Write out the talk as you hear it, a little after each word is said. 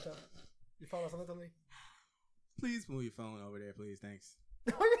You phone or something to me? Please move your phone over there, please. Thanks.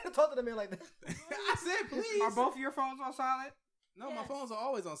 Why you gonna talk to the man like that? I said please. Are both of your phones on silent? No, my phones are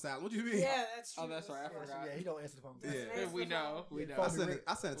always on silent. What do you mean? Yeah, that's true. Oh, that's right. I forgot. Yeah, he don't answer the phone. Yeah. We know. We know. I sent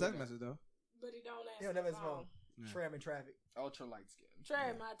a text message though. But he don't He answer don't never the answer the phone. phone. Yeah. Trey, I'm in traffic. Ultra light skin.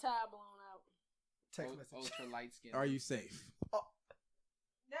 Trey, my tie blown out. Text message. Ultra light skin. Are you safe?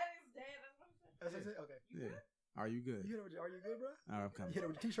 That is dead. That's what he said. That's what I said? Okay. Yeah. Are you good? You hit her with, are you good, bro? All right, I'm coming. You hit her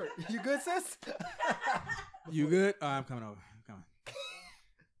with the t-shirt. You good, sis? You good? All right, I'm coming over. I'm coming.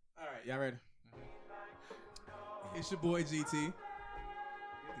 All right, y'all ready? It's your boy GT. Get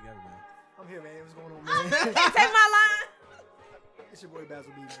together, man. I'm here, man. What's going on, man? Take my line. It's your boy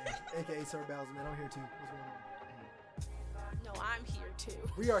Basil B, man. A.K.A. Sir Basil, man. I'm here, too. What's going on? No, I'm here too.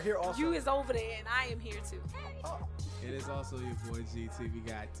 We are here also. You is over there, and I am here too. Oh, It is also your boy GT. We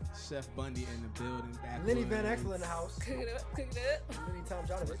got Chef Bundy in the building. Lenny Van Exel in the house. Cook it up, cook it up. Lenny Tom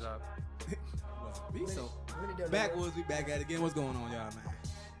Jonovich. What's up? So Lenny Del backwoods, we back at it again. What's going on, y'all, man?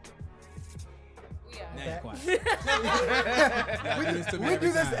 We are. Now you're Back. quiet. Y'all do this to me We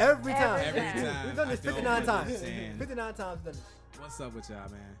do this time. every time. Every time. We've done this I don't 59 times. understand. 59 times we've done this. What's up with y'all,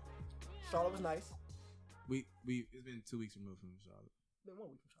 man? Charlotte was nice. We it's been 2 weeks removed from Charlotte. Been 1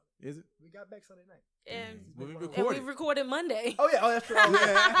 week from Charlotte. Is it? We got back Sunday night. And, Well, we and recorded. we recorded Monday. Oh, yeah. Oh, that's true. Oh,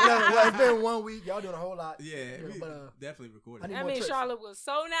 yeah. Well, it's been 1 week. Y'all doing a whole lot. Yeah, You know, we but, definitely recorded. I need I more mean, trips. Charlotte was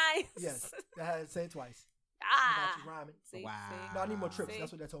so nice. Yes. I had to say it twice. I Ah. got you rhyming. See, Wow. see. No, I need more trips. See?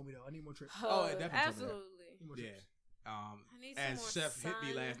 That's what they told me, though. I need more trips. Oh, it definitely told me that. Absolutely. Need more Yeah. trips. I need some As more Chef hit me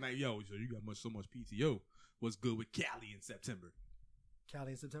sun. last night, yo, so you got so much PTO. What's good with Cali in September?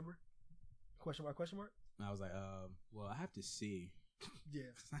 Cali in September? Question mark, question mark? And I was like, well, I have to see. Yeah.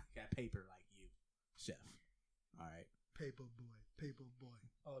 I got paper like you, Chef. All right. Paper boy.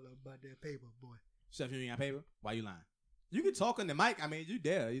 All about that paper boy. Chef, you ain't got paper? Why you lying? You can talk on the mic. I mean, you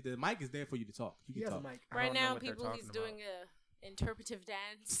there. The mic is there for you to talk. You He can has talk. a mic. I Right don't know now, what they're people, he's talking doing a interpretive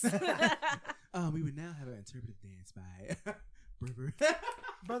dance. We would now have an interpretive dance by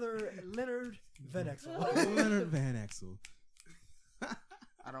Brother Leonard Van Exel. Leonard Van Exel.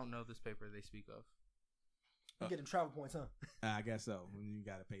 I don't know this paper they speak of. You get them travel points, huh? I guess so. When you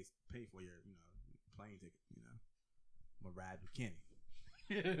gotta pay for your, plane ticket, I'm gonna ride with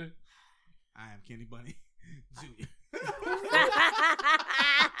Kenny. I am Kenny Bunny Jr.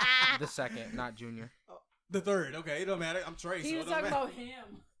 The second, not Junior. The third. Okay, it don't matter. I'm Trey. He so was it don't talking matter. about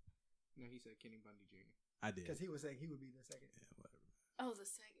him. No, he said Kenny Bundy Jr. I did. Because he was saying he would be the second. Yeah, whatever. Oh, the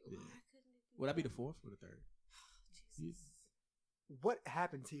second. Yeah. Why couldn't it Would I be the fourth or the third? Jesus. What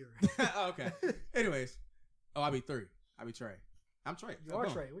happens here? Okay. Anyways, I'll be three. I'll be Trey. I'm Trey. You are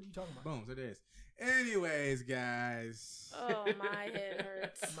Boom. Trey. What are you talking about? Boom. So it is. Anyways, guys. Oh, my head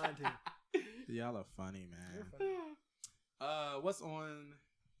hurts. Mine too. Y'all are funny, You're man. funny. What's on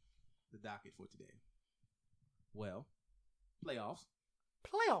the docket for today? Well, playoffs.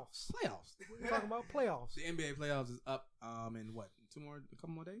 Playoffs. We're talking about playoffs. The NBA playoffs is up in what? A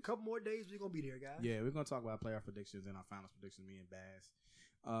couple more days? A couple more days, we're going to be there, guys. Yeah, we're gonna talk about playoff predictions and our finals predictions, me and Baz.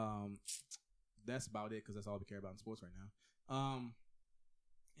 That's about it because that's all we care about in sports right now.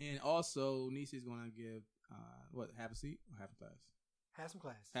 And also Nisi's gonna give half a seat or half a class? Have some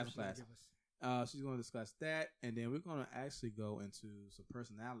class. Have What some you gonna class. give us? She's gonna discuss that, and then we're gonna actually go into some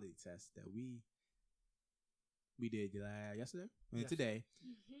personality tests that we did yesterday and Yes. today,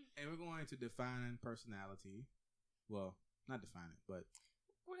 Mhm. and we're going to define personality. Well, not define it, but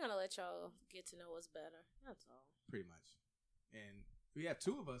We're going to let y'all get to know us better. That's all. pretty much. And we have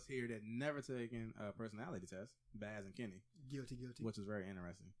two of us here that never taken a personality test, Baz and Kenny, Guilty. which is very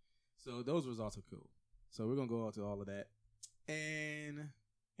interesting. So those results are cool. So we're gonna go into all of that. And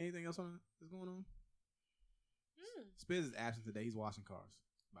anything else that's going on? Spiz is absent today. He's washing cars,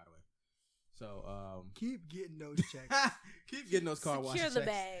 by the way. So Keep getting those checks. keep getting those car washing Secure the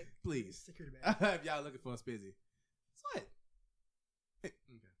checks, bag. please. Secure the bag. If y'all looking for a Spizzy, what? Okay.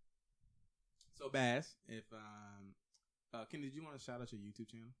 So Baz, if Kenny, did you want to shout out your YouTube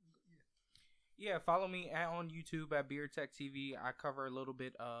channel? Yeah, follow me on YouTube at Beer Tech TV. I cover a little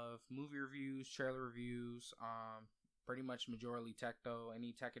bit of movie reviews, trailer reviews, pretty much majorly tech though.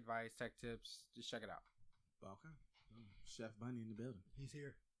 Any tech advice, tech tips, just check it out. Okay. Chef Bunny in the building. He's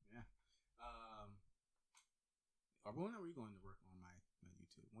here. Yeah. When are we going to work on my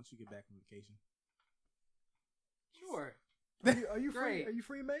YouTube? Once you get back from vacation? Sure. Are you free? Great. Are you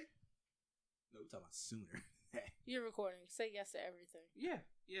free, mate? No, we're talking about sooner. You're recording. Say yes to everything. Yeah.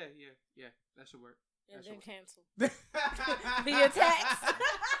 That should work. And then cancel. Via text.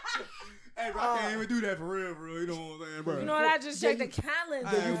 Hey, bro, I can't even do that for real, bro. You know what I'm saying, bro? You know what? I just checked the calendar.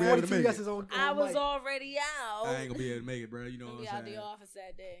 I ain't gonna be able to 42 make yeses it. on I was mic. already out. I ain't gonna be able to make it, bro. You know I'm what be I'm out saying? the office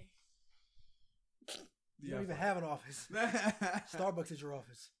that day. You don't even have an office. Starbucks is your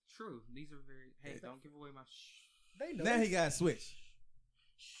office. True. These are very. Hey, don't give away my. They know. Now he got switched.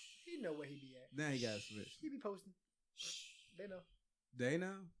 He know where he be at. Now he got switched. He be posting. They know. They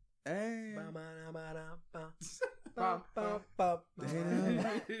know. Hey. They know.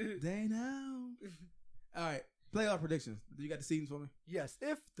 They know. All right. Playoff predictions. You got the seedings for me? Yes,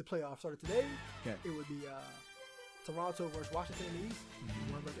 if the playoffs started today, Okay. it would be Toronto versus Washington in the East,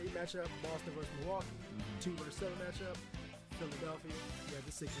 1 versus 8 matchup, Boston versus Milwaukee, 2 versus 7 matchup, Philadelphia,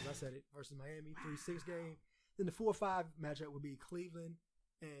 the Sixers, I said it, versus Miami, 3-6 game. Then the 4-5 matchup would be Cleveland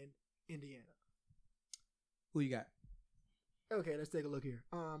and Indiana. Who you got? Okay, let's take a look here.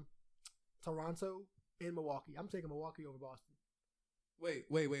 Toronto and Milwaukee. I'm taking Milwaukee over Boston. Wait.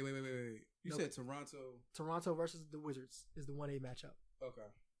 You said Toronto. Toronto versus the Wizards is the 1A matchup. Okay.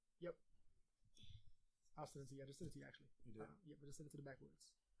 Yep. I'll send it to you. I just sent it to you, actually. You did? Yeah, but just send it to the backwards.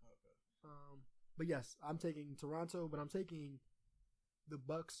 Okay. But yes, I'm taking Toronto, but I'm taking the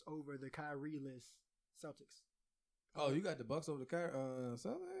Bucks over the Kyrie-less Celtics. Oh, you got the Bucks over the Celtics?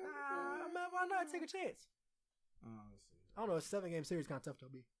 Man, why not take a chance? Let's see. I don't know. A 7-game series kind of tough, though,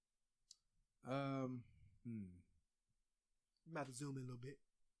 B. Hmm. You might have to zoom in a little bit.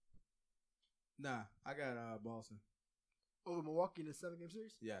 Nah, I got Boston. Over Milwaukee in a 7-game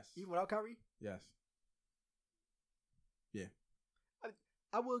series? Yes. Even without Kyrie? Yes. Yeah.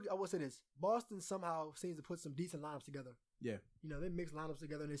 I will say this. Boston somehow seems to put some decent lineups together. Yeah. You know, they mix lineups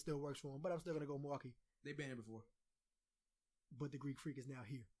together and it still works for them. But I'm still going to go Milwaukee. They've been here before. But the Greek Freak is now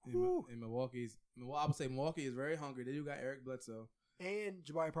here. And Milwaukee's, I would say Milwaukee is very hungry. They do got Eric Bledsoe. And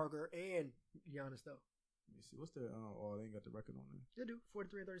Jabari Parker and Giannis, though. Let me see. What's their, they ain't got the record on there. They do.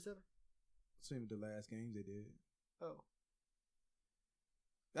 43 and 37. Same with the last games they did. Oh.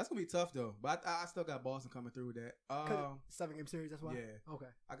 That's going to be tough, though. But I still got Boston coming through with that. 7-game series, that's why? Yeah. Okay.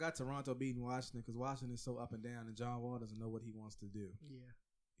 I got Toronto beating Washington because Washington is so up and down, and John Wall doesn't know what he wants to do. Yeah.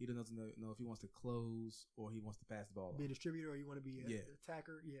 He doesn't know if he wants to close or he wants to pass the ball. Be a distributor or you want to be an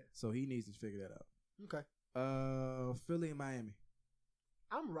attacker? Yeah. So he needs to figure that out. Okay. Philly and Miami.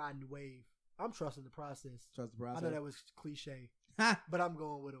 I'm riding the wave. I'm trusting the process. Trust the process. I know that was cliche, but I'm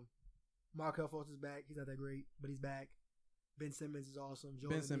going with him. Markelle Fultz is back. He's not that great, but he's back. Ben Simmons is awesome.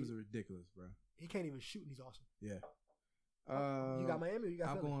 Ben Simmons is ridiculous, bro. He can't even shoot, and he's awesome. Yeah. You got Miami or you got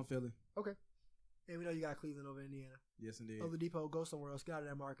Philly? I'm going Philly. Okay. And we know you got Cleveland over Indiana. Yes, indeed. Oladipo, go somewhere else. Get out of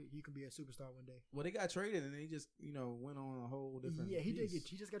that market. You can be a superstar one day. Well, they got traded, and they just, went on a whole different he piece. did.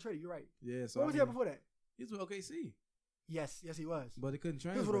 He just got traded. You're right. Yeah. So Where was he at before that? He was with OKC. Yes, he was. But he couldn't He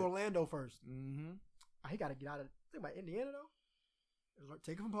transfer. was with Orlando first. Mm-hmm. He got to get out of. Think about Indiana though.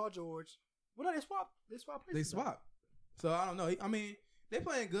 Take it from Paul George. Well, no, they swapped. They swapped places. They swapped. So I don't know. I mean, they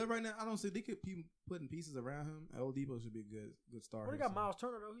playing good right now. I don't see they could be putting pieces around him. Oladipo should be a good star. Well, they got Miles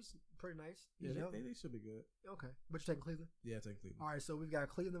Turner though. He's pretty nice. He's Yeah, young. they should be good. Okay, but you're taking Cleveland. Yeah, take Cleveland. All right, so we've got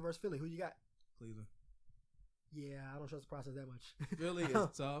Cleveland versus Philly. Who you got? Cleveland. Yeah, I don't trust the process that much. Philly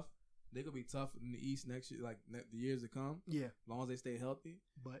is tough. They could be tough in the East next year, like the years to come. Yeah, as long as they stay healthy.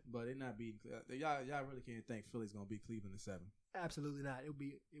 but they're not beating. Y'all really can't think Philly's gonna beat Cleveland in 7. absolutely not. It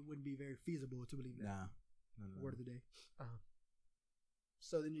wouldn't be very feasible to believe that. Nah. Word of the day.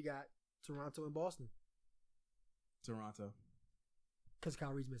 So then you got Toronto and Boston Toronto. because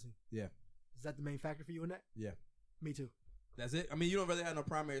Kyrie's missing. Yeah. Is that the main factor for you in that? Yeah. Me too. That's it. I mean, you don't really have no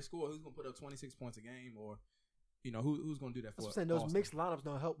primary score. Who's gonna put up 26 points a game, or who's gonna do that for? That's what I'm saying. Those Boston? mixed lineups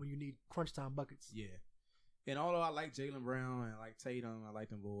don't help when you need crunch time buckets. Yeah. And although I like Jaylen Brown and I like Tatum, I like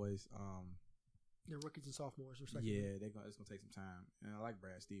them boys. They're rookies and sophomores, respectively. Yeah, it's gonna take some time. And I like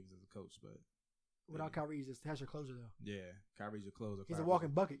Brad Stevens as a coach, but Without Kyrie, that's your closer though. yeah, Kyrie's your closer. He's a walking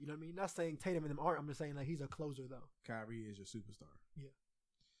bucket. You know what I mean? Not saying Tatum and them aren't. I'm just saying like he's a closer though. Kyrie is your superstar. Yeah.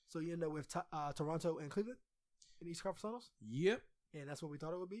 So you end up with Toronto and Cleveland in the East Conference Finals, Yep. and that's what we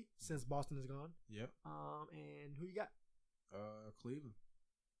thought it would be since Boston is gone. Yep. And who you got Cleveland.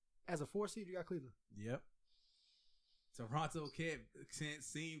 as a 4 seed? You got Cleveland. Yep. Toronto can't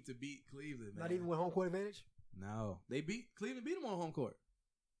seem to beat Cleveland, man. Not even with home court advantage. No, Cleveland beat them on home court,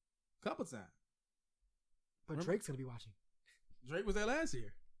 couple times. But Remember? Drake's gonna be watching. Drake was there last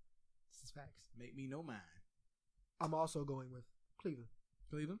year. This is facts. Make me no mind. I'm also going with Cleveland.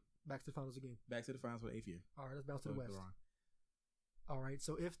 Cleveland Back to the finals again. back to the finals for the 8th year. All right, let's bounce to the For West. Ron. All right,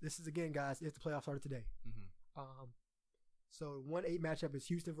 so if this is again, guys, if the playoffs started today, Mm-hmm. so 1-8 matchup is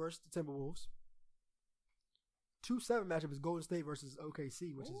Houston versus the Timberwolves. 2-7 matchup is Golden State versus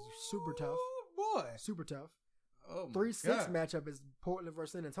OKC, which is super tough. boy. Super tough. Oh my 3-6 God. matchup is Portland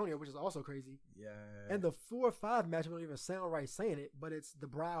versus San Antonio, which is also crazy. Yeah. And the 4-5 matchup don't even sound right saying it, but it's the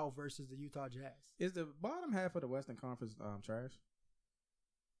Brow versus the Utah Jazz. Is the bottom half of the Western Conference trash?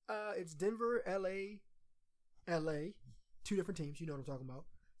 It's Denver, LA, two different teams. You know what I'm talking about.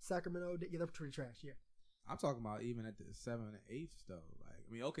 Sacramento, yeah, they're pretty trash. Yeah. I'm talking about even at the 7th and 8th though. Like,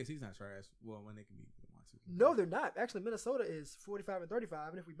 I mean, OKC's not trash. Well, when they can be 1-2. No, they're not. Actually, Minnesota is 45 and 35,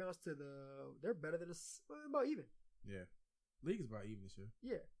 and if we bounce to they're better than us, about even. Yeah, league is about even this year.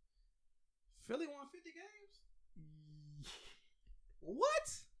 Yeah. Philly won 50 games. What?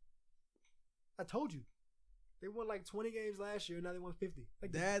 I told you. They won like 20 games last year. Now they won 50.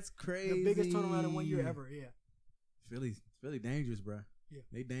 Like That's crazy. the biggest turnaround in 1 year ever. Yeah. Philly dangerous, bro. Yeah.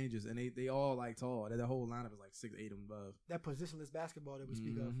 They dangerous, and they all like tall. The whole lineup is like 6'8" and above. That positionless basketball that we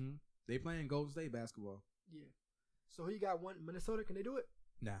speak of. Mhm. They playing Golden State basketball. Yeah. So who you got? One Minnesota. Can they do it?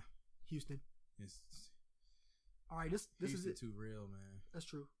 Nah, Houston. it's All right. This is Houston it. too real, man. That's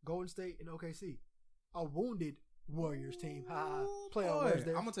true. Golden State and OKC. A wounded Warriors team. Ha. Ooh, Play on boy.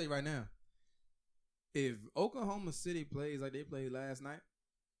 Wednesday. I'm gonna tell you right now. If Oklahoma City plays like they played last night,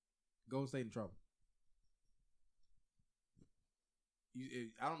 Golden State in trouble.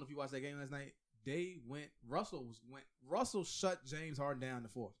 I don't know if you watched that game last night. Russell shut James Harden down in the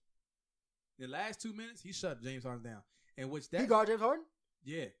fourth. The last 2 minutes, he shut James Harden down. In which He guard James Harden?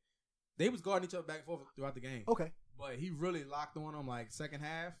 yeah. They was guarding each other back and forth throughout the game. Okay. But he really locked on them like second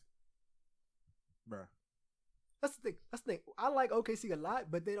half. Bruh. That's the thing. I like OKC a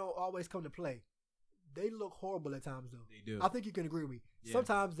lot, but they don't always come to play. They look horrible at times, though. They do. I think you can agree with me. Yeah.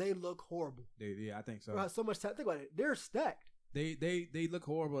 Sometimes they look horrible. Yeah, I think so. Bro, so much time. Think about it. They're stacked. They look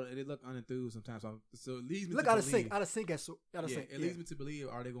horrible and they look unenthused sometimes. So it leads me Look to out of believe, sync. Out of sync. Out of yeah, sync. it leads me to believe,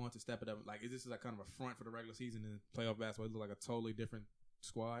 are they going to step it up? Like, is this like kind of a front for the regular season and playoff basketball? It look like a totally different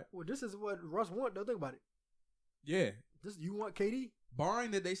squad. Well, this is what Russ wants. Don't think about it. Yeah. You want KD?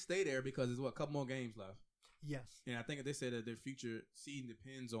 Barring that they stay there because there's a couple more games left. Yes. And I think they said that their future seeding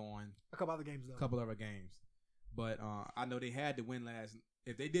depends on A couple other games, though. a couple other games. But I know they had to win last.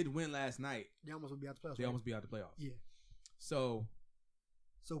 If they did win last night, They almost would be out the playoffs. they right? almost be out the playoffs. Yeah. So,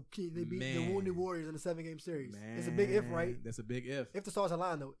 So can they beat the Man. wounded Warriors in a 7-game series? man, It's a big if, right? That's a big if. If the stars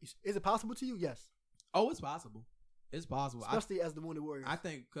align, though, is it possible to you? Yes. Oh, it's possible. It's possible. Especially as the wounded Warriors. I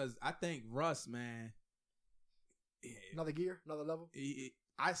think Russ, man. Another gear, another level.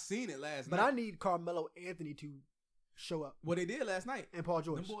 I seen it last But night. I need Carmelo Anthony to show up, What they did last night. and Paul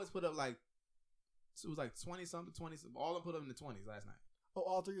George. Them boys put up like, it was like 20 something, 20 something. All of them put up in the 20s last night. Oh,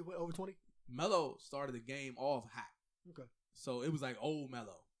 all three went over 20. Melo started the game off hot. Okay. So it was like old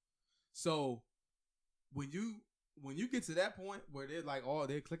Melo. So when you get to that point where they're like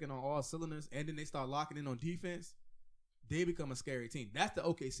they're clicking on all cylinders and then they start locking in on defense, they become a scary team. That's the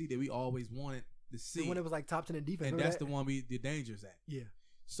OKC that we always wanted to see. When it was like top 10 in defense. And remember that's that? the one the danger's at. Yeah.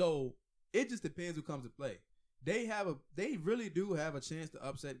 So it just depends who comes to play. They really do have a chance to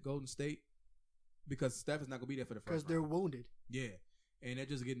upset Golden State because Steph is not gonna be there for the Because first they're round. wounded. Yeah. And they're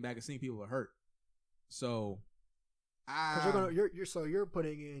just getting back and seeing people are hurt. So Because you're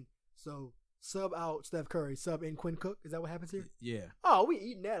putting in sub out Steph Curry, sub in Quinn Cook. Is that what happens here? yeah. Oh, we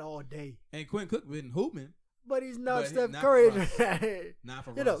eating that all day. And Quinn Cook been hooping. But he's not But Steph not Curry. for Not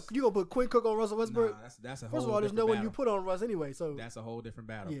for You know, Russ. you gonna put Quinn Cook on Russell Westbrook? Nah, that's a whole First of all, there's different no one battle. you put on Russ anyway. So That's a whole different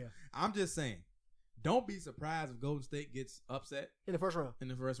battle. yeah, I'm just saying, don't be surprised if Golden State gets upset in the first round. in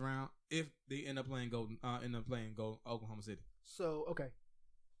the first round if they end up playing Oklahoma City. So okay,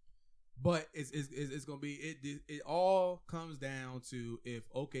 But it's gonna be it all comes down to if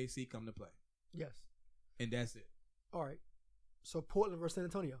OKC come to play, yes, and that's it. all right. So Portland versus San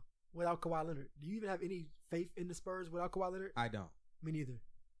Antonio without Kawhi Leonard. Do you even have any faith in the Spurs without Kawhi Leonard? I don't. Me neither.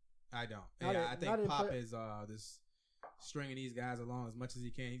 I don't. Not And in- I not think in Pop play- is this stringing these guys along as much as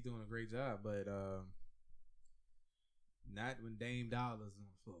he can. He's doing a great job, but not when Dame Dollars on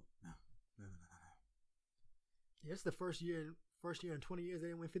the floor. No. Yeah, it's the first year in 20 years they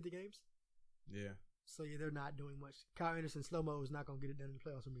didn't win 50 games. Yeah. So yeah, they're not doing much. Kyle Anderson slow mo is not gonna get it done in the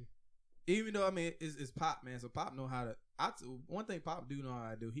playoffs for me. Even though it's Pop, man. So Pop know how to. One thing Pop do know how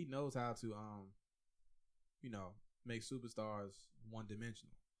to do. He knows how to make superstars one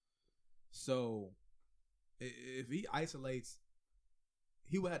dimensional. So if he isolates,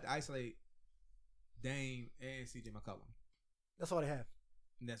 he would have to isolate Dame and CJ McCollum. That's all they have.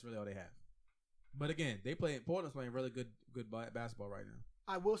 And that's really all they have. But again, Portland's playing really good basketball right now.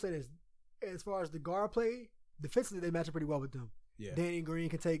 I will say this: as far as the guard play, defensively they match up pretty well with them. Yeah. Danny Green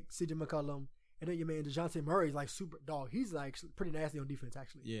can take CJ McCollum, and then your man DeJounte Murray is like super dog. He's like pretty nasty on defense,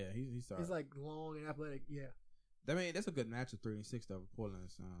 actually. Yeah, he's He's like long and athletic. Yeah. I mean, that's a good matchup, 3-6 though.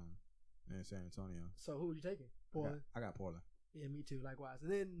 Portland's in San Antonio. So who are you taking? Portland. I got Portland. Yeah, me too. Likewise.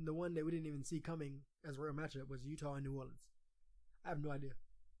 And then the one that we didn't even see coming as a real matchup was Utah and New Orleans. I have no idea.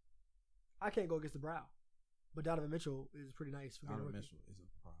 I can't go against the Brow, but Donovan Mitchell is pretty nice for being a Donovan rookie. Mitchell is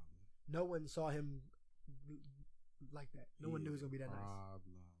a problem. No one saw him like that. No one knew he was gonna be that nice.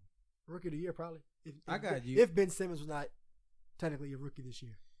 Rookie of the year, probably. I got you. If Ben Simmons was not technically a rookie this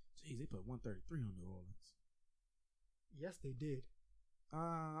year. Jeez, they put 133 on New Orleans. Yes, they did.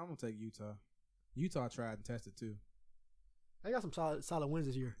 I'm gonna take Utah. Utah tried and tested too. They got some solid wins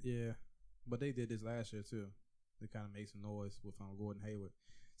this year. Yeah, but they did this last year too. They kind of made some noise with Gordon Hayward.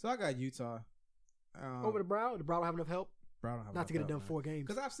 So I got Utah. Over the Brow. The Brow don't have enough help. Brown don't have not to get it done man. 4 games.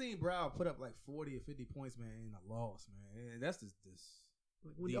 Because I've seen Brown put up like 40 or 50 points, man, in a loss, man. And that's just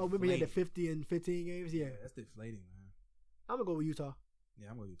remember he had the 50 and 15 games? Yeah. That's deflating, man. I'm going to go with Utah. Yeah,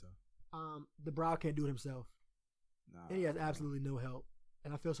 I'm going with Utah. The Brow can't do it himself. Nah. And he has absolutely no help.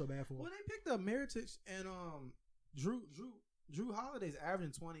 And I feel so bad for him. Well, they picked up Mirotic and Drew Holiday's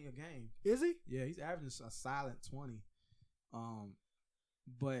averaging 20 a game. Is he? Yeah, he's averaging a silent 20.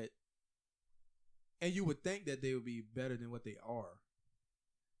 But and you would think that they would be better than what they are.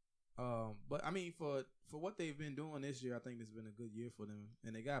 But I mean, for what they've been doing this year, I think it's been a good year for them.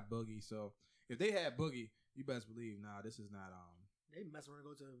 And they got Boogie, so if they had Boogie, you best believe, this is not They mess around and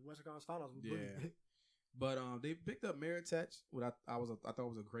go to the Western Conference Finals with yeah. Boogie. But they picked up Mirotic, what I thought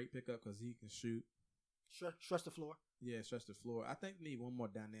was a great pickup because he can shoot. Stretch the floor. Yeah, stretch the floor. I think they need one more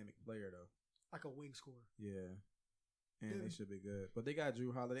dynamic player though. Like a wing scorer. Yeah. And they should be good. But they got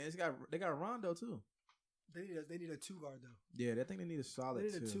Drew Holiday. And they got Rondo too. They need a 2 guard though. Yeah, I think they need a solid.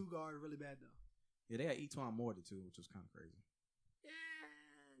 They need a 2 guard really bad though. Yeah, they got Etuan Morton too, which was kind of crazy. Yeah,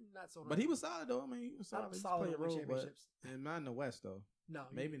 not so. But he was solid though. I mean, he was solid. Solid He in role, championships. And not in the West though. No,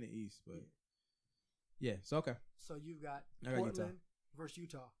 maybe in the East, but yeah. So okay. So you've got I got Portland Utah. versus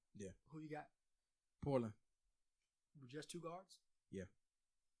Utah. Yeah. Who you got? Portland. With just 2 guards? Yeah.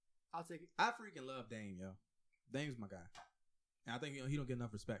 I'll take it. I freaking love Dame, yo. Dame's my guy. And I think he don't get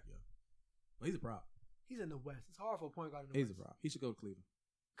enough respect, yo. But he's a prop. He's in the West. It's hard for a point guard in the He's West. a prop. He should go to Cleveland.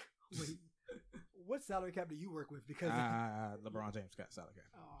 Wait, what salary cap do you work with? Because LeBron James got salary cap.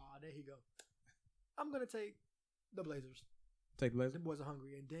 Oh, there you go. I'm gonna take the Blazers. Take the Blazers. The boys are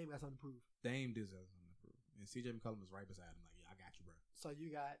hungry, and Dame got something to prove. Dame deserves something to prove. And CJ McCollum is right beside him. Like, yeah, I got you, bro. So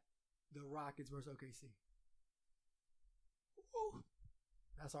you got the Rockets versus OKC. Ooh.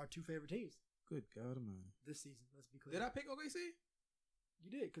 That's our 2 favorite teams. Good God Almighty. This season. Let's be clear. Did I pick OKC? You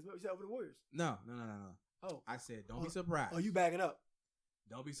did, because you said over the Warriors. No. Oh. I said don't be surprised. Oh, you backing up?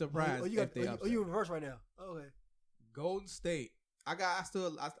 Don't be surprised. You in reverse right now? Okay. Golden State. I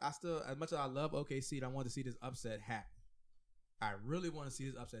still as much as I love OKC, and I want to see this upset happen. I really want to see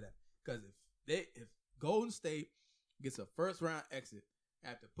this upset happen because if Golden State gets a first round exit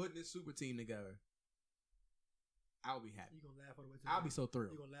after putting this super team together, I'll be happy. You're gonna laugh all the way to the bank. I'll be so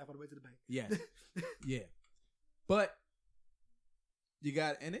thrilled. You're gonna laugh all the way to the bank. Yeah. Yeah. But you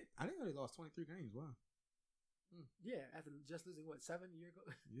got I think they lost 23 games. Wow. Yeah, after just losing 7 years ago?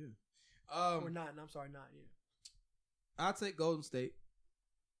 Yeah. Or 9. I'm sorry, 9. Yeah. I'll take Golden State.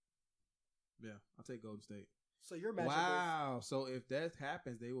 Yeah, I'll take Golden State. So your matchup wow. So if that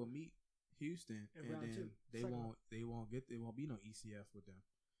happens, they will meet Houston, in and round then 2. there won't be no ECF with them.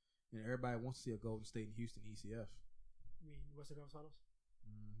 And everybody wants to see a Golden State and Houston ECF. You mean Western Conference Finals?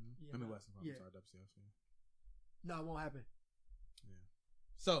 Mm-hmm. Yeah, I mean Western Conference, yeah. WCF. Yeah. No, it won't happen. Yeah.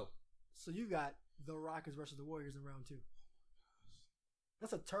 So you got the Rockets versus the Warriors in round 2.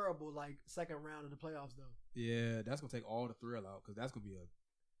 That's a terrible second round of the playoffs though. Yeah, that's gonna take all the thrill out because that's gonna be a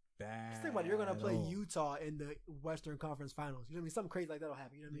bad. Just think about it. You're gonna play Utah in the Western Conference Finals. You know what I mean? Something crazy like that'll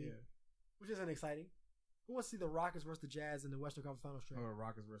happen. You know what I mean? Which isn't exciting. Who wants to see the Rockets versus the Jazz in the Western Conference Finals? Or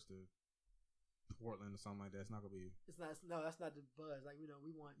Rockets versus the Portland or something like that. It's not gonna be. It's not. No, that's not the buzz.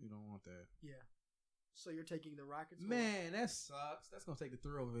 We want. You don't want that. Yeah. So you're taking the Rockets? Man, that sucks. That's gonna take the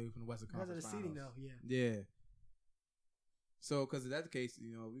thrill away from the Western Conference Finals. Because of the Finals. seeding, though. Yeah. Yeah. So, because if that's the case,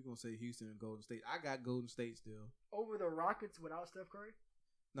 we're gonna say Houston and Golden State. I got Golden State still over the Rockets without Steph Curry.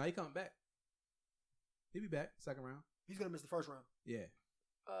 No, he coming back. He'll be back second round. He's gonna miss the first round. Yeah,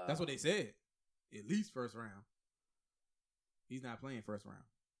 that's what they said. At least first round. He's not playing first round.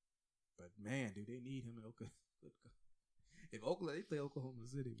 But man, dude, they need him in Oklahoma. If they play Oklahoma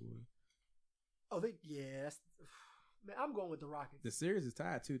City, boy. Oh, that's man. I'm going with the Rockets. The series is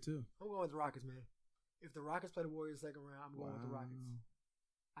tied 2-2. I'm going with the Rockets, man. If the Rockets play the Warriors second round, I'm going with the Rockets.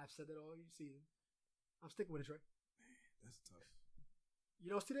 I've said that all season. I'm sticking with it, Trey. Man, that's tough.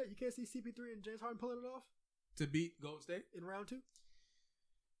 You don't see that? You can't see CP3 and James Harden pulling it off? To beat Golden State? In round 2?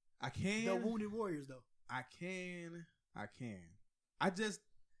 I can. The wounded Warriors, though. I can. I just,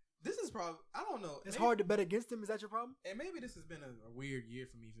 This is probably, I don't know. It's hard to bet against them. Is that your problem? And maybe this has been a weird year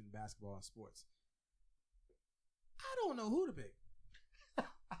for me in basketball and sports. I don't know who to pick. I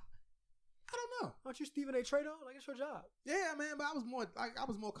don't know. Aren't you Stephen A. Trado? Like, it's your job. Yeah, man, but I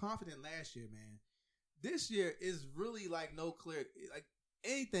was more confident last year, man. This year is really like no clear, like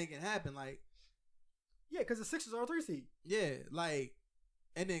anything can happen. Like, yeah, because the Sixers are a 3 seed. yeah, like,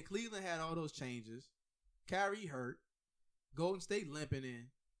 and then Cleveland had all those changes. Kyrie hurt. Golden State limping in,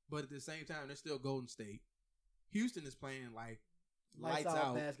 but at the same time, they're still Golden State. Houston is playing like lights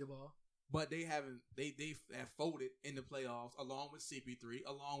out basketball. But they haven't. They have folded in the playoffs along with CP3,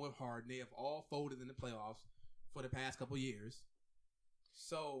 along with Harden. They have all folded in the playoffs for the past couple years.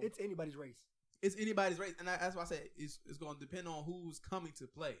 So it's anybody's race. It's anybody's race, and that's why I say it's going to depend on who's coming to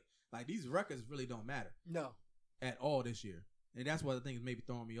play. Like, these records really don't matter. No, at all this year, and that's what I think is maybe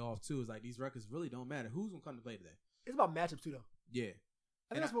throwing me off too. Is like these records really don't matter. Who's going to come to play today? It's about matchups too, though. Yeah,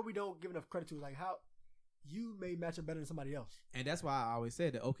 I think that's what we don't give enough credit to. Like how you may match up better than somebody else. And that's why I always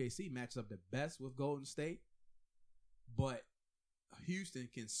said that OKC matches up the best with Golden State, but Houston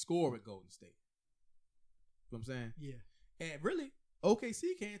can score with Golden State. You know what I'm saying? Yeah. And really,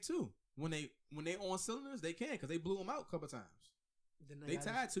 OKC can too. When they on cylinders, they can because they blew them out a couple times. Then they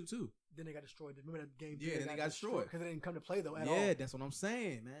tied 2-2. Then they got destroyed. Remember that game? Yeah, then they got destroyed because they didn't come to play though at all. Yeah, that's what I'm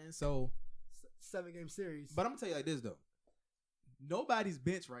saying, man. So 7-game series. But I'm gonna tell you like this though. Nobody's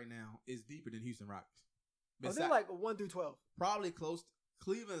bench right now is deeper than Houston Rockets. They're like 1 through 12. Probably close.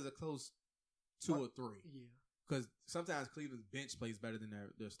 Cleveland is a close 2 or 3. Yeah. Because sometimes Cleveland's bench plays better than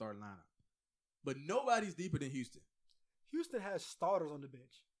their starting lineup. But nobody's deeper than Houston. Houston has starters on the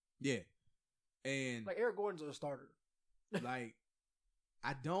bench. Yeah. And like Eric Gordon's a starter. Like,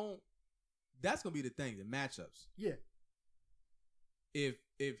 I don't. That's gonna be the thing, the matchups. Yeah. If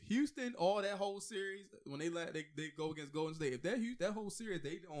Houston all that whole series when they go against Golden State, if that whole series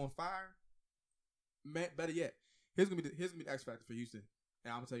they on fire, better yet, here's gonna be the X factor for Houston,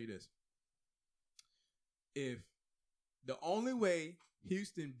 and I'm gonna tell you this: if the only way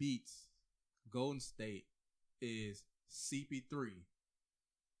Houston beats Golden State is CP3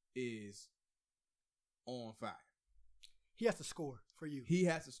 is on fire. He has to score for you. He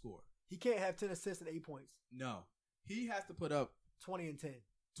has to score. He can't have 10 assists and 8 points. No. He has to put up 20 and 10.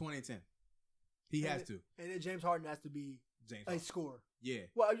 20 and 10. He has to. And then James Harden has to be a scorer. Yeah.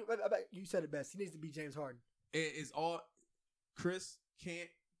 Well, you said it best. He needs to be James Harden. It's all. Chris can't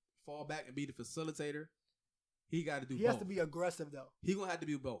fall back and be the facilitator. He got to do both. He has to be aggressive, though. He going to have to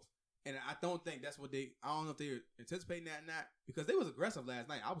be both. And I don't think that's what I don't know if they're anticipating that or not. Because they was aggressive last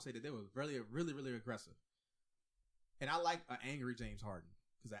night. I would say that they were really, really, really aggressive. And I like an angry James Harden.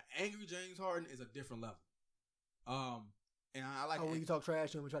 Because an angry James Harden is a different level. And I like when you talk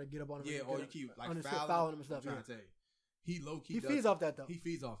trash to him and try to get up on him. Yeah, or you keep like fouling him and stuff. I'm trying to tell you. He low-key He feeds off that, though. He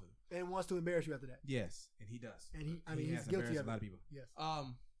feeds off of it. And wants to embarrass you after that. Yes, and he does. And he's guilty of a lot of people. Yes.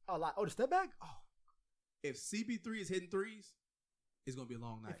 A lot. Oh, the step back? Oh. If CP3 is hitting threes, it's going to be a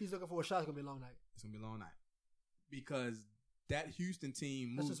long night. If he's looking for a shot, it's going to be a long night. It's going to be a long night. Because that Houston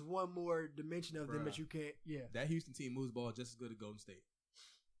team moves. That's just one more dimension of them that you can't, yeah. That Houston team moves ball just as good as Golden State.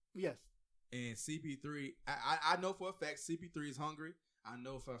 Yes. And CP3, I know for a fact CP3 is hungry. I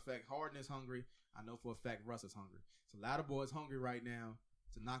know for a fact Harden is hungry. I know for a fact Russ is hungry. So a lot of boys hungry right now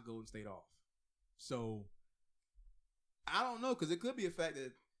to knock Golden State off. So I don't know, because it could be a fact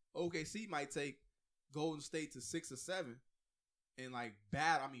that OKC might take Golden State to 6 or 7 and like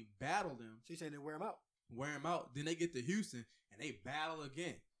battle them. So you're saying they wear them out? Wear them out. Then they get to Houston and they battle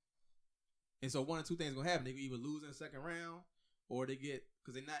again. And so one of two things going to happen. They can either lose in the second round or they get,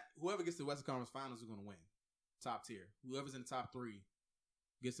 because they're not, whoever gets to the Western Conference Finals is going to win. Top tier. Whoever's in the top 3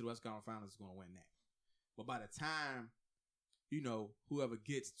 gets to the Western Conference Finals is going to win that. But by the time, whoever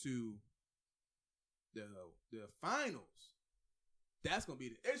gets to the finals, that's going to be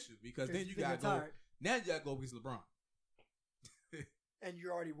the issue, because then you got to go. Now you got to go against LeBron. And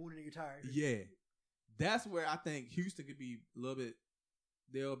you're already wounded and you're tired. Yeah. That's where I think Houston could be a little bit,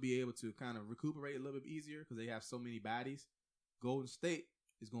 they'll be able to kind of recuperate a little bit easier because they have so many bodies. Golden State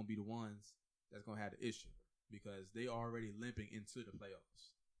is going to be the ones that's going to have the issue because they are already limping into the playoffs.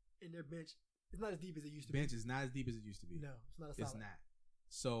 And their bench, it's not as deep as it used to be. Bench is not as deep as it used to be. No, it's not as solid. It's not.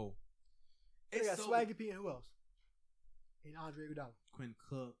 So, they got Swaggy P and who else? And Andre Iguodala. Quinn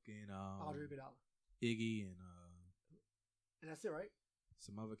Cook and Andre Iguodala. Iggy and that's it, right?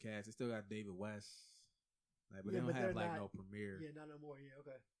 Some other cats. They still got David West. But they don't have like no premier. Yeah, not no more. Yeah,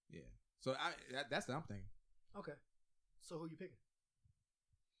 okay. Yeah. So that's what I'm thinking. Okay. So who you picking?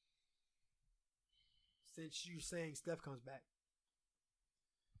 Since you saying Steph comes back.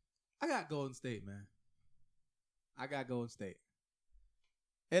 I got Golden State, man. I got Golden State.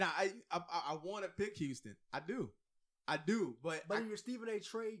 And I want to pick Houston. I do, but in your Stephen A.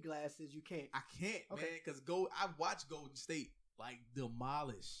 trade glasses, you can't. I can't, man, because I watched Golden State like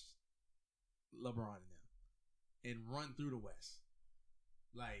demolish LeBron and them and run through the West.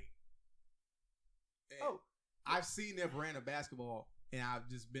 Like, I've seen their brand of basketball, and I've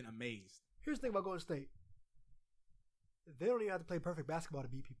just been amazed. Here's the thing about Golden State. They don't even have to play perfect basketball to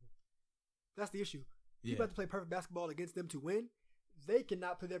beat people. That's the issue. People have to play perfect basketball against them to win. They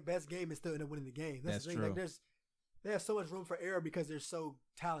cannot play their best game and still end up winning the game. That's the thing. True. Like, they have so much room for error because they're so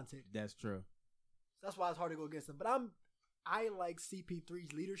talented. That's true. That's why it's hard to go against them. But I like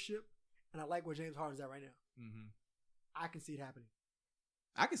CP3's leadership, and I like where James Harden's at right now. Mm-hmm. I can see it happening.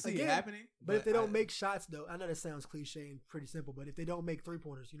 I can see it happening. But if they don't make shots, though, I know that sounds cliche and pretty simple, but if they don't make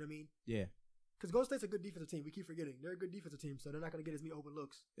three-pointers, you know what I mean? Yeah. Because Golden State's a good defensive team. We keep forgetting. They're a good defensive team, so they're not going to get as many open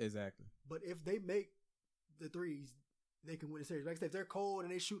looks. Exactly. But if they make the threes, they can win the series. Like I said, if they're cold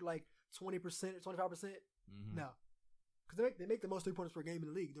and they shoot like 20%, 25%, no. Because they make the most three-pointers per game in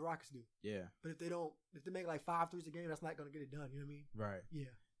the league. The Rockets do. Yeah. But if they make like 5 threes a game, that's not going to get it done. You know what I mean? Right. Yeah.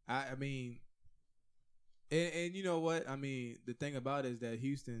 I mean, and you know what? I mean, the thing about it is that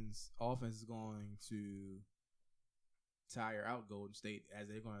Houston's offense is going to tire out Golden State as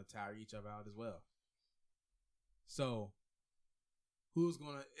they're going to tire each other out as well. So, who's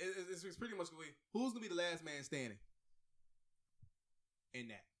going to... It's pretty much going to be... Who's going to be the last man standing in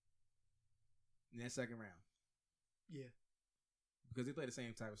that second round? Yeah. Because they play the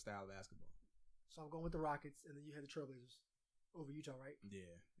same type of style of basketball. So I'm going with the Rockets, and then you have the Trailblazers over Utah, right?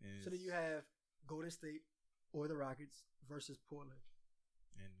 Yeah. So then you have Golden State or the Rockets versus Portland.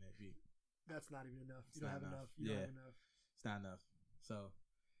 And maybe... That's not even enough. You don't have enough. You don't have enough. It's not enough. So,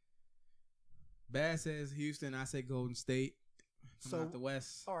 Baz says Houston. I say Golden State. Coming out the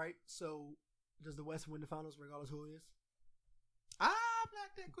West. All right. So, does the West win the finals regardless who it is? I'm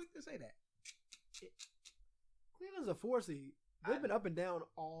not that quick to say that. Cleveland's a 4 seed. They've been up and down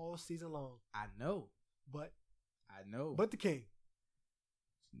all season long. I know. But the King.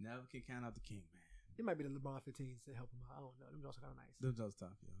 Never can count out the King, man. It might be the LeBron 15s to help him out. I don't know. Them also kind of nice. Them just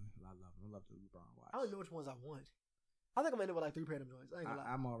tough, yo. I love them. I love the LeBron watch. I don't know which ones I want. I think I'm ending with like 3 pair of them joints.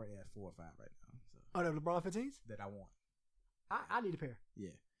 I'm already at 4 or 5 right now. So. Oh, the LeBron 15s? That I want. I need a pair.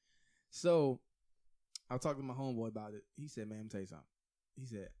 Yeah. So, I was talking to my homeboy about it. He said, man, let me tell you something. He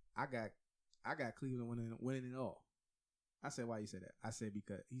said, I got Cleveland winning it all. I said, why you say that? I said,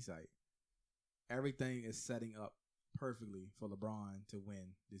 because he's like, everything is setting up perfectly for LeBron to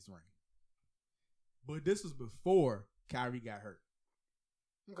win this ring. But this was before Kyrie got hurt.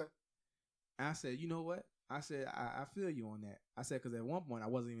 Okay. I said, you know what? I said, I feel you on that. I said, because at one point, I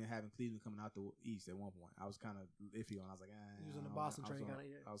wasn't even having Cleveland coming out the East at one point. I was kind of iffy on it. I was like, using the Boston train kind of,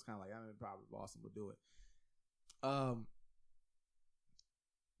 yeah. I was kind of like, I mean, probably Boston would do it.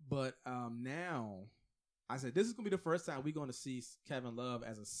 But now, I said, this is going to be the first time we're going to see Kevin Love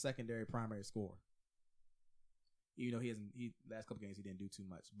as a secondary primary scorer. You know, last couple games he didn't do too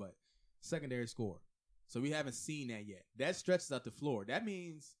much, but secondary scorer. So we haven't seen that yet. That stretches out the floor. That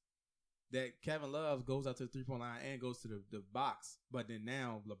means that Kevin Love goes out to the 3-point line and goes to the box. But then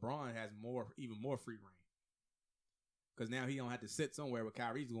now LeBron has even more free reign. Because now he don't have to sit somewhere where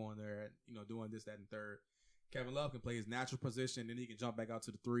Kyrie's going there, you know, doing this, that, and third. Kevin Love can play his natural position, then he can jump back out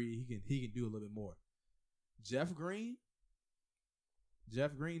to the 3. He can do a little bit more. Jeff Green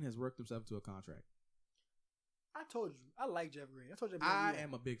has worked himself to a contract. I told you, I like Jeff Green. I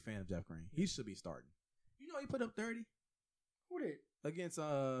am a big fan of Jeff Green. He should be starting. You know, he put up 30. Who did? Against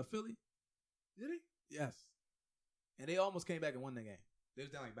Philly. Did he? Yes. And they almost came back and won that game. They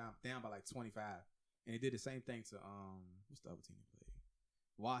was down by like 25. And they did the same thing to what's the other team they played?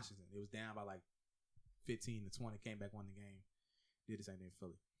 Washington. It was down by like 15 to 20. Came back, won the game. Did the same thing to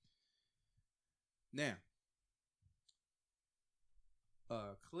Philly. Now,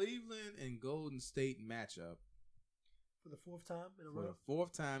 Cleveland and Golden State matchup. For the 4th time in a row? For the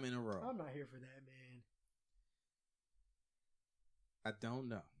 4th time in a row. I'm not here for that, man. I don't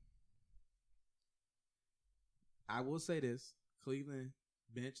know. I will say this. Cleveland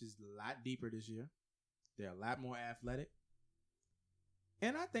bench is a lot deeper this year. They're a lot more athletic.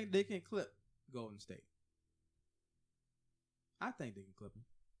 And I think they can clip Golden State. I think they can clip them.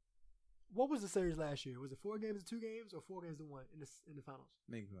 What was the series last year? Was it 4 games to 2 games or 4 games to 1 in the finals?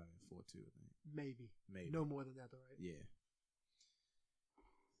 Maybe like 4-2, I think. Maybe. No more than that, though, right? Yeah.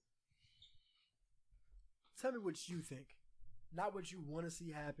 Tell me what you think. Not what you want to see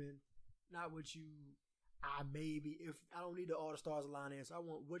happen. Not what you... maybe. If I don't need the all the stars align answer. I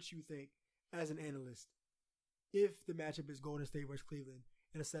want what you think as an analyst. If the matchup is Golden State versus Cleveland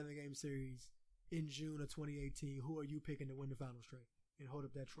in a 7-game series in June of 2018, who are you picking to win the finals, Trey? and hold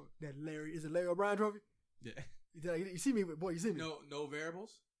up that trophy. That Larry, is it Larry O'Brien trophy? Yeah. You see me, boy. You see me. No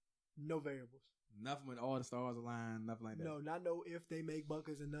variables. No variables. Nothing when all the stars align. Nothing like that. No, not no if they make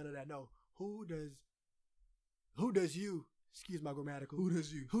buckets and none of that. No. Who does you? Excuse my grammatical. Who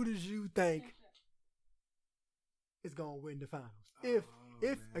does you? Who does you think is gonna win the finals? If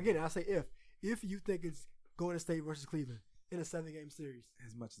man. again, I say if you think it's Golden State versus Cleveland in a 7-game series,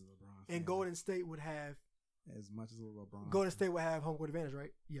 As much as LeBron. and Golden State would have As much as LeBron. Golden State would have home court advantage,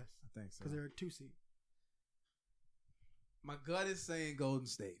 right? Yes, I think so. because they're a 2 seed. My gut is saying Golden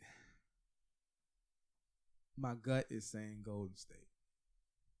State. My gut is saying Golden State.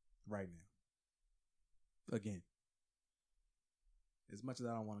 Right now. Again. As much as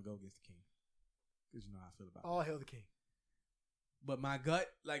I don't want to go against the King. Because you know how I feel about it. All hail the king. But my gut,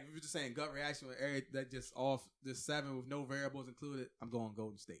 like if you're just saying gut reaction with Eric, that just off this 7 with no variables included, I'm going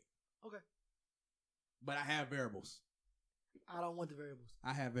Golden State. Okay. But I have variables. I don't want the variables.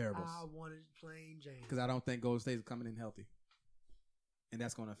 I have variables. I wanted plain Jane. Because I don't think Golden State is coming in healthy. And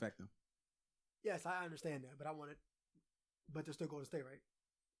that's going to affect them. Yes, I understand that, but I want it. But they're still Golden State, right?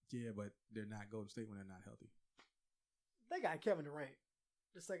 Yeah, but they're not Golden State when they're not healthy. They got Kevin Durant,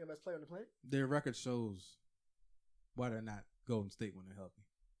 the second best player on the planet. Their record shows why they're not Golden State when they're healthy.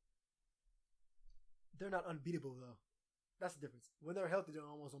 They're not unbeatable though. That's the difference. When they're healthy, they're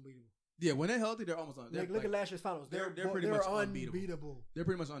almost unbeatable. Yeah, when they're healthy, they're almost unbeatable. Look at last year's finals. They're pretty much unbeatable. unbeatable. They're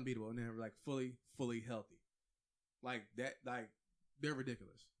pretty much unbeatable, and they're like fully healthy. Like that, like they're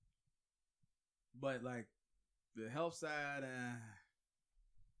ridiculous. But like the health side,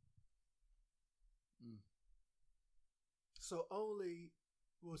 So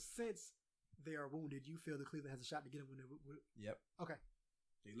since they are wounded, you feel the Cleveland has a shot to get them when they're Yep. Okay.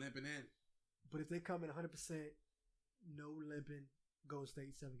 They limping in. But if they come in 100%, no limping, Golden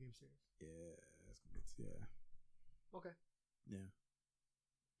State 7-game series. Yeah, that's good. Yeah. Okay. Yeah.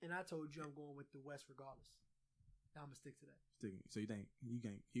 And I told you I'm going with the West regardless. I'm gonna stick to that. So you think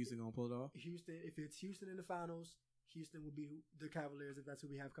Houston gonna pull it off? Houston, if it's Houston in the finals, Houston will be the Cavaliers if that's who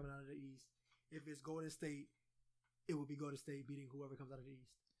we have coming out of the East. If it's Golden State, it will be Golden State beating whoever comes out of the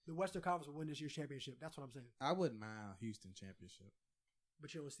East. The Western Conference will win this year's championship. That's what I'm saying. I wouldn't mind Houston championship.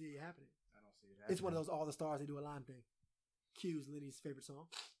 But you don't see it happening. I don't see it happening. It's one of those all the stars they do a line thing. Q's Lenny's favorite song.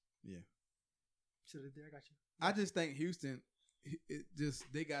 Yeah. Should have there. I got you. I just think Houston,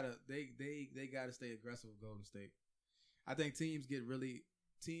 they gotta stay aggressive with Golden State. I think teams get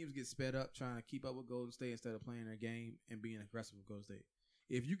sped up trying to keep up with Golden State instead of playing their game and being aggressive with Golden State.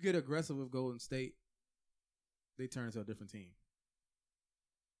 If you get aggressive with Golden State, they turn into a different team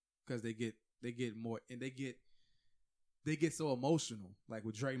because they get more and they get so emotional, like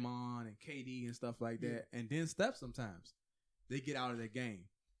with Draymond and KD and stuff like that, and then Steph sometimes they get out of their game.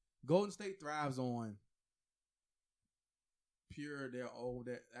 Golden State thrives on pure their own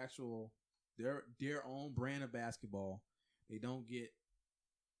brand of basketball. They don't get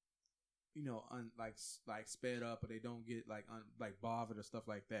like sped up, or they don't get like bothered or stuff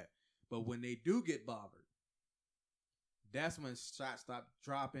like that. But when they do get bothered, that's when shots stop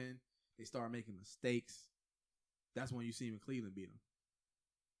dropping. They start making mistakes. That's when you see them in Cleveland beat them.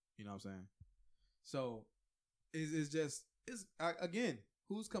 You know what I'm saying? So it's again,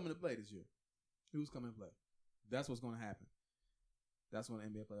 who's coming to play this year? Who's coming to play? That's what's going to happen. That's when the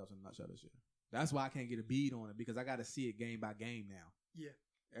NBA playoffs in a nutshell this year. That's why I can't get a bead on it, because I got to see it game by game now. Yeah.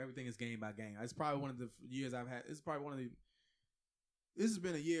 Everything is game by game. It's probably one of the years I've had. This has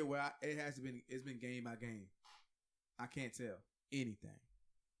been a year where it's been game by game. I can't tell anything.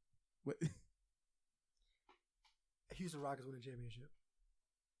 What? Houston Rockets win a championship.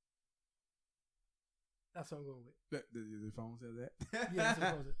 That's what I'm going with. The phone says that? Yeah, that's what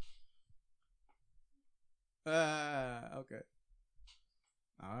I'm going with. Okay.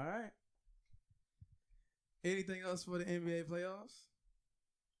 All right. Anything else for the NBA playoffs?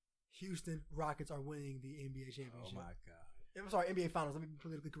 Houston Rockets are winning the NBA championship. Oh my God. I'm sorry, NBA Finals. Let me be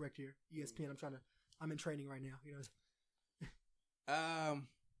politically correct here. ESPN. I'm in training right now. You know.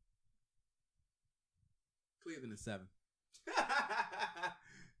 Cleveland is 7.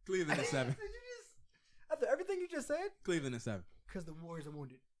 Cleveland is 7. After everything you just said? Cleveland is 7. Because the Warriors are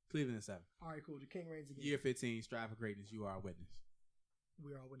wounded. Cleveland is 7. All right, cool. The King reigns again. Year 15, strive for greatness. You are a witness.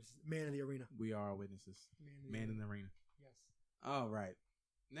 We are all witnesses. Man in the arena. We are all witnesses. Man in the arena. Yes. All right.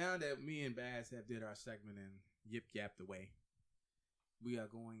 Now that me and Baz have did our segment and yip yapped away, we are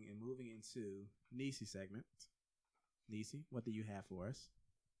going and moving into Nisi segment. Nisi, what do you have for us?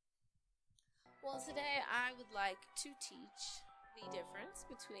 Well, today I would like to teach the difference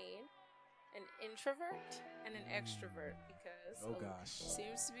between an introvert and an extrovert, because Yes. Oh gosh.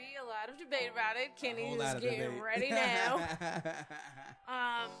 Seems to be a lot of debate about it. Kenny Whole is lot of getting debate. ready now.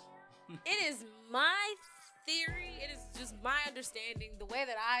 It is my theory. It is just my understanding. The way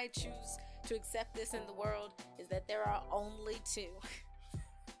that I choose to accept this in the world is that there are only two.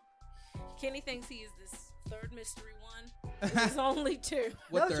 Kenny thinks he is this third mystery one. There's only two.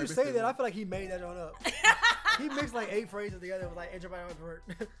 Now that you say that, I feel like he made that one up. He mixed like 8 phrases together with like introvert,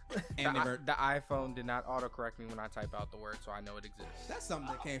 ambivert. The iPhone did not autocorrect me when I type out the word, so I know it exists. That's something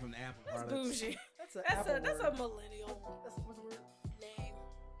that came from the Apple That's products. bougie. That's That's a millennial What's the word? name.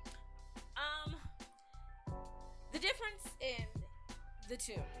 The difference in the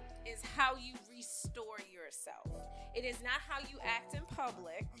two is how you restore yourself. It is not how you act in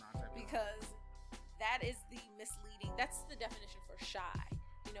public, because that is the misleading. That's the definition for shy.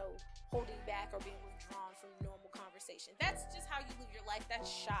 You know, holding back or being withdrawn from normal conversation. That's just how you live your life. That's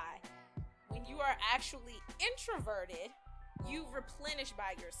shy. When you are actually introverted, you replenish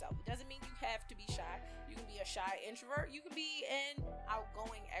by yourself. It doesn't mean you have to be shy. You can be a shy introvert. You can be an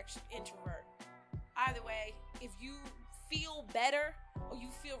outgoing introvert. Either way, if you feel better or you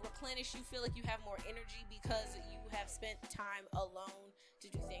feel replenished, you feel like you have more energy because you have spent time alone to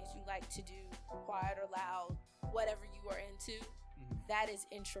do things you like to do, quiet or loud, whatever you are into, that is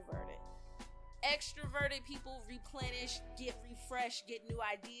introverted. Extroverted people replenish, get refreshed, get new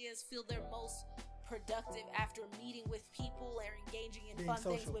ideas, feel their most productive after meeting with people or engaging in Being fun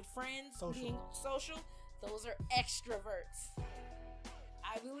social. things with friends, Social. being social. Those are extroverts.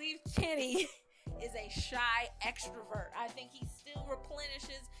 I believe Kenny is a shy extrovert. I think he still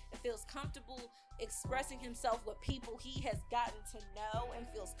replenishes and feels comfortable expressing himself with people he has gotten to know and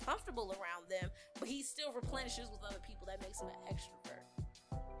feels comfortable around them, but he still replenishes with other people. That makes him an extrovert.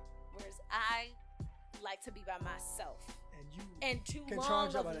 Whereas I like to be by myself. And too can long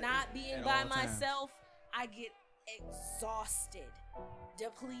charge up of at not being at by all times. myself, I get exhausted,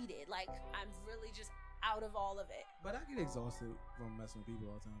 depleted. Like, I'm really just out of all of it. But I get exhausted from messing with people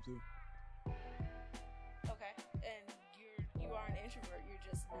all the time too. Okay, and you are an introvert. You're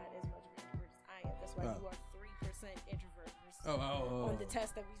just not as much of an introvert as I am. That's why Oh. you are 3% introvert versus Oh. on the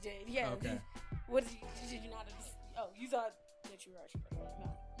test that we did. Yeah. Okay. What did you not? Oh, you thought that you were extrovert.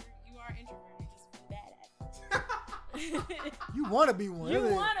 No, you are introvert. You're just bad at it. You want to be one. You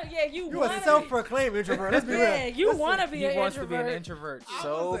isn't it? wanna, yeah, you You wanna a self-proclaimed introvert. Let's be yeah, real. you Listen, wanna be He an wants to be an introvert. introvert I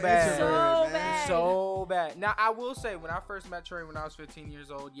so was an bad. introvert, So man. bad. So bad. Now, I will say, when I first met Trey when I was 15 years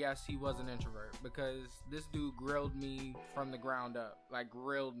old, yes, he was an introvert, because this dude grilled me from the ground up. Like,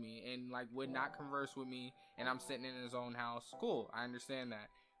 grilled me and, like, would not converse with me, and I'm sitting in his own house. Cool, I understand that.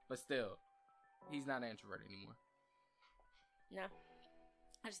 But still, he's not an introvert anymore. No,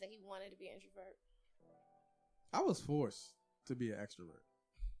 I just think he wanted to be an introvert. I was forced to be an extrovert.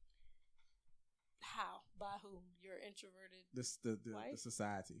 How? By whom? You're introverted. The Wife?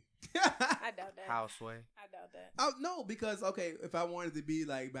 society. I doubt that. Houseway. I doubt that. Oh no, because okay, if I wanted to be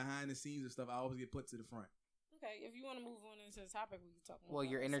like behind the scenes and stuff, I always get put to the front. Okay, if you want to move on into the topic, we can talk more. Well,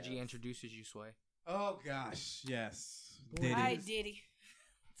 about your energy ourselves. introduces you, Sway. Oh gosh, yes. Boy, Diddy. Hi, Diddy.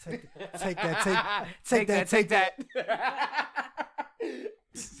 Take that.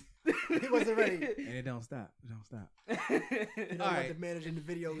 He wasn't ready. And it don't stop. It don't stop. You know, All like right. the manager in the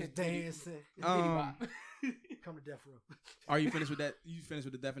video was dancing. Um, Come to death row. Are you finished with that? You finished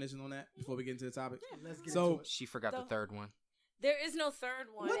with the definition on that before we get into the topic? Let's get So- into it. She forgot the third one. There is no third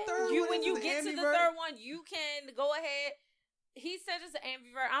one. What third you one when is you the get to the ambivert? third one, you can go ahead. He said it's an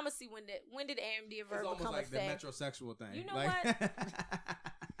ambivert. I'm gonna see when did ambivert It's almost become like a the thing. metrosexual thing. You know like,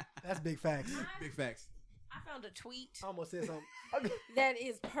 That's big facts. Big facts. I found a tweet I almost said something. that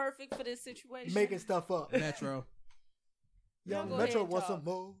is perfect for this situation. Making stuff up. Metro. Young go Metro ahead and wants talk. some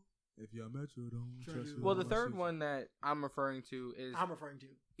more. If your Metro don't Sure trust do. you, Well, the I'll third shoot one that I'm referring to is I'm referring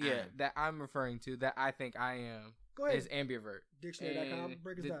to. that I think I am Go ahead. is ambivert. Dictionary.com. And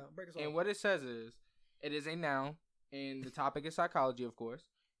Break us the- down. Break us off. And what it says is, it is a noun, and the topic is psychology, of course.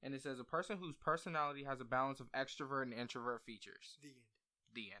 And it says a person whose personality has a balance of extrovert and introvert features. The end.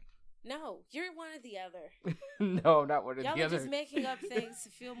 The end. No, you're one or the other. No, not one or Y'all the are other. just making up things to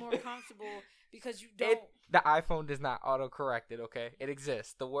feel more comfortable because you don't. The iPhone does not autocorrect it, okay? It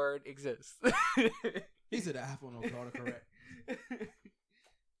exists. The word exists. He said the iPhone don't autocorrect.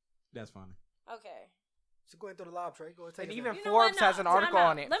 That's funny. Okay. So go ahead and throw the lob tray. Go ahead and And take even it. You know what? Forbes No, has an time article out.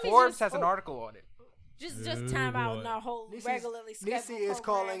 on it. Let me Forbes just- has an article on it. Just time out in our whole Nisi's- regularly scheduled Nisi is program.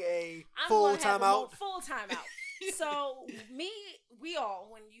 calling a I'm full gonna have a timeout. full timeout. So we all,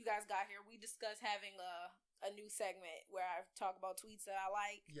 when you guys got here, we discussed having a new segment where I talk about tweets that I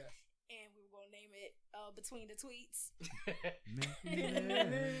like, Yes. and we were gonna name it Between the Tweets.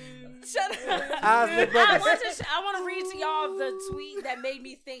 Man. Shut up. Osmond Brothers. I want to read to y'all the tweet that made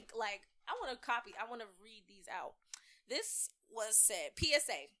me think. Like, I want to read these out. This was said.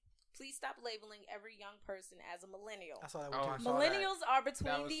 PSA. Please stop labeling every young person as a millennial. I saw that Oh, one I too. saw Millennials are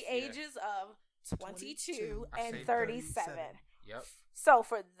between was- the yeah. ages of 22 I and say 37. Yep. So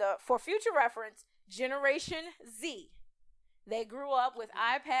for future reference, Generation Z, they grew up with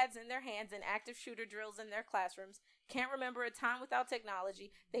iPads in their hands and active shooter drills in their classrooms. Can't remember a time without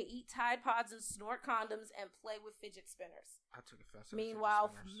technology. They eat Tide Pods and snort condoms and play with fidget spinners. I took offense. to the Meanwhile,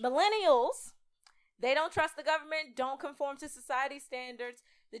 fidget spinners. millennials, they don't trust the government, don't conform to society standards.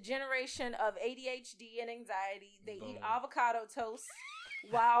 The generation of ADHD and anxiety, they eat Boom. avocado toast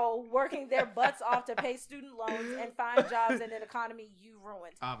while working their butts off to pay student loans and find jobs in an economy you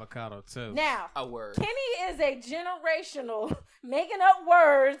ruined. Avocado too. Now, A word. Kenny is a generational making up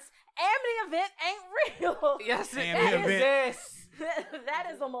words. Amity event ain't real. Yes, it Amity event. exists. That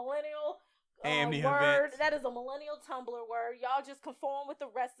is a millennial Amity word. event. That is a millennial Tumblr word. Y'all just conform with the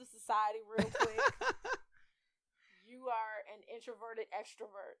rest of society real quick. You are an introverted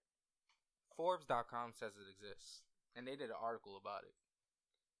extrovert. Forbes.com says it exists, and they did an article about it.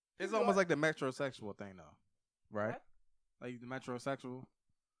 It's almost like the metrosexual thing, though, right? What? Like the metrosexual.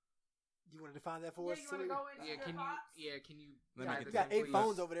 You want to define that for us? into Yeah, can you? Let me type get We it got in, 8 please?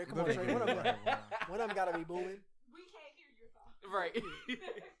 phones over there. Come on, Look Trey. at One of me. them, one of them got to be booming. We can't hear your thoughts. Right.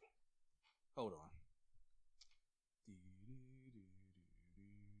 Hold on.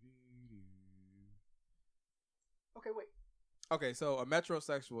 Okay, wait. Okay, so a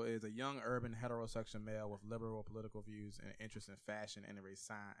metrosexual is a young urban heterosexual male with liberal political views and interest in fashion and a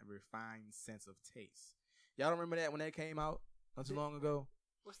refined sense of taste. Y'all don't remember that when that came out not too long ago,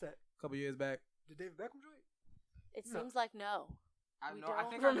 What's that? a couple years back? The David Beckham joint? It No. seems like no. I We know. I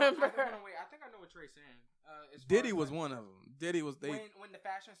don't think remember. I think I know what Trey's saying. As far Diddy as, was like, one of them. Diddy was they. when the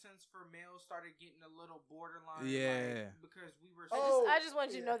fashion sense for males started getting a little borderline. Yeah. Like, because we were. Oh, I just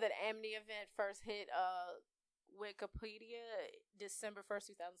want you to yeah. know that Amity event first hit Wikipedia December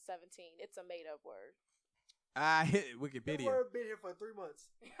 1st, 2017. It's a made up word. I hit That Wikipedia. word been here for 3 months.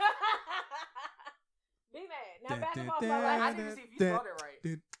 Be mad. Now Dun, back dun, him off dun, my I life. didn't even see if you Dun, spelled it right.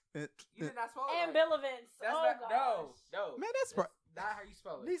 You did not spell it right. Ambivalence. That's Oh, not, gosh. no. Man, that's part. not how you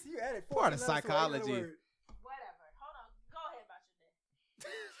spell it. Lisa, you added 14 Part of letters to another psychology. word. Whatever. Hold on. Go ahead about your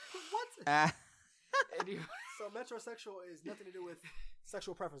day. What? Ah. Anyway. So metrosexual is nothing to do with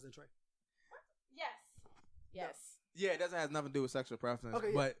sexual preference, then, Trey. Yes. Yes. Yeah, it doesn't have nothing to do with sexual preference,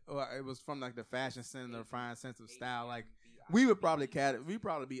 Okay, yeah. but it was from like the fashion sense, the refined sense of style. Like we would probably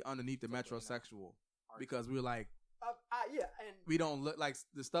be underneath the metrosexual because we were like Yeah, and we don't look like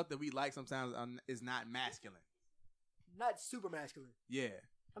the stuff that we like sometimes is not masculine. not super masculine. Yeah,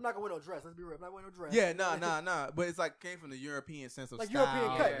 I'm not gonna wear no dress. Let's be real. I'm not wearing no dress. yeah, no. But it's like came from the European sense of Like style,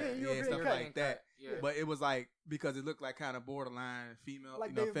 European cut. Yeah, European stuff cut. like that. Yeah. But it was like because it looked like kind of borderline female, Like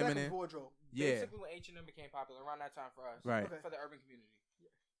you know, David feminine. Beckham's wardrobe. Yeah, Basically, when H&M became popular around that time for us, right. Okay. for the urban community.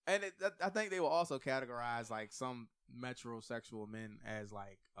 And I think they will also categorize like some metrosexual men as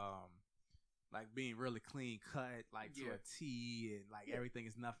like being really clean cut, like to Yeah. a T, and like everything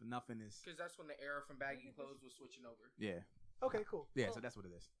is nothing is. Because that's when the era from baggy clothes was switching over. Yeah, Okay, cool. yeah. Cool. So that's what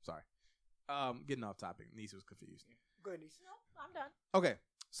it is. Sorry, getting off topic. Niece was confused. Go ahead, niece. No, I'm done. Okay,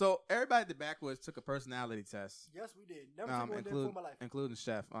 so everybody at the backwoods took a personality test, Yes, we did. Never took one day before in my life. including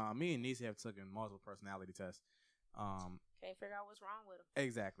Chef. Me and Niece have taken multiple personality tests. Can't figure out what's wrong with him.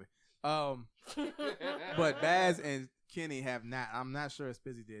 Exactly. But Baz and Kenny have not. I'm not sure if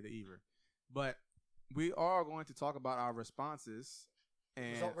Spizzy did either. But we are going to talk about our responses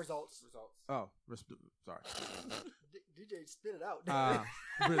and Results. sorry. DJ, spit it out.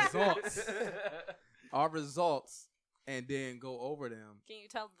 Results. Our results, and then go over them. Can you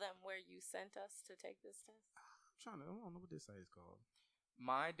tell them where you sent us to take this test? I don't know what this site is called.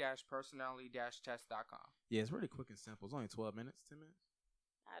 My-personality-test.com. Yeah, it's really quick and simple. It's only 12 minutes, 10 minutes.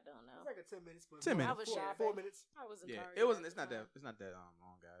 I don't know. It's like a 10 minutes. But 10 minutes. I was four, shopping. 4 minutes. I was in Yeah, Target it wasn't. at It's the not that. time. It's not that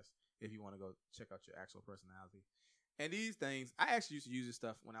long, guys. If you want to go check out your actual personality, and these things, I actually used to use this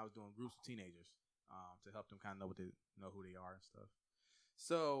stuff when I was doing groups of teenagers, to help them kind of know who they are and stuff.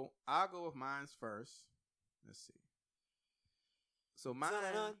 So I'll go with mine's first. Let's see. So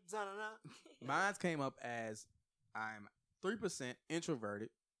mine's came up as I'm 3% introverted,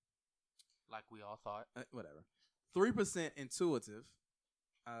 Like we all thought. whatever. 3% intuitive,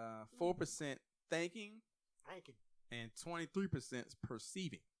 4% thinking, Hankin. and 23%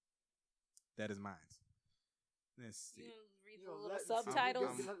 perceiving. That is mine. Let's You see. read You the know, little let-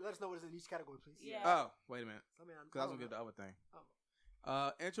 subtitles. Let us know what is in each category, please. Yeah. Oh, wait a minute. I mean, Because I was going to give the other thing. Oh.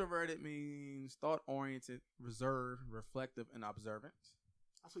 Introverted means thought-oriented, reserved, reflective, and observant.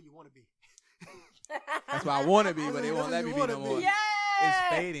 That's what you want to be. That's what I want to be, but they That's won't what let you me be wanna no be. more. Yeah.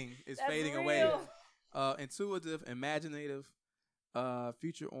 It's fading. It's That's fading real. away. Intuitive, imaginative,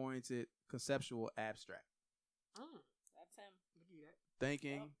 future-oriented, conceptual, abstract. That's him. Look at that.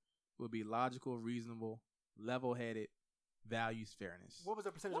 Thinking would be logical, reasonable, level-headed, values fairness. What was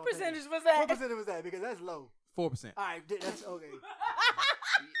the percentage? What on thinking? percentage was that? What percentage was that? Because that's low. 4%. All right, that's okay.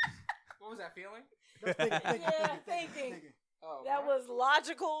 What was that feeling? That's thinking. Yeah, thinking. Oh, That what? was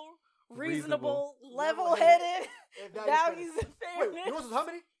logical, reasonable, Level-headed, level-headed, and values and Wait, fairness. yours was how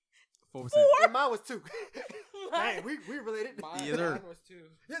many? 4%. And mine was 2. Dang, we related. Mine, Either. mine was 2.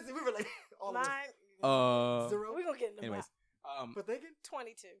 Yes, we related. All of us. Mine. 0 We're going to get in the Anyways, for thinking.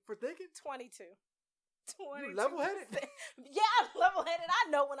 22. For thinking. 22. 22. You level-headed? Yeah, I'm level-headed. I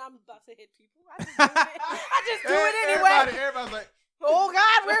know when I'm about to hit people. I just do it, I just do it anyway. Everybody's like, Oh,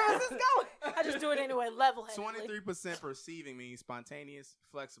 God, where was this going? I just do it anyway, level-headed. 23% perceiving means spontaneous,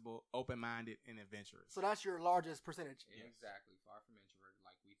 flexible, open-minded, and adventurous. So that's your largest percentage. Exactly. Far from introverted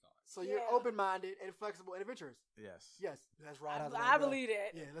like we thought. So you're Yeah. open-minded and flexible and adventurous. Yes. Yes, let's ride out. I believe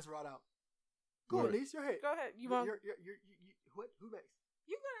that. Yeah, let's ride out. Go, Word. Elise, your head. Go ahead. You want? What? Who next?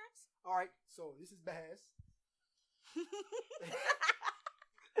 You can ask. All right, so this is Baz.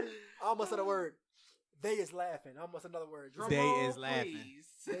 I almost said a word. They is laughing. I almost said another word. Drum They roll, is laughing. please.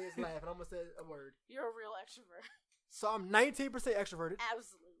 They is laughing. I almost said a word. You're a real extrovert. So I'm 19% extroverted,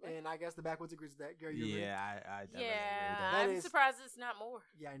 Absolutely. and I guess the backwoods agrees with that. Gary, you agree? Yeah, I definitely agree with Yeah, that. That I'm is- surprised it's not more.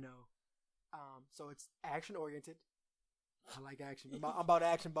 Yeah, I know. So it's action oriented. I like action. I'm about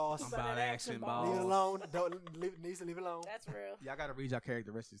action, boss. I'm But about an action action, ball. balls. Leave it alone. Don't leave. Needs to leave it alone. That's real. Y'all gotta read your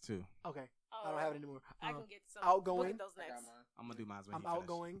characteristics too. Okay, Oh, I don't have it anymore. I can get some. outgoing. We'll get those I got next. mine. I'm gonna do mine when I'm he finish.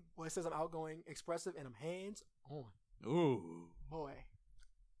 outgoing. Well, it says I'm outgoing, expressive, and I'm hands on. Ooh. Boy.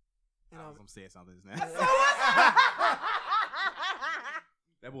 And I'm saying something just now.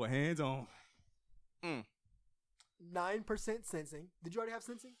 That boy hands on. 9% sensing. Did you already have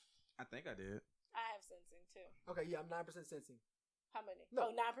sensing? I think I did. I have sensing too. Okay, yeah, I'm 9% sensing. How many? No.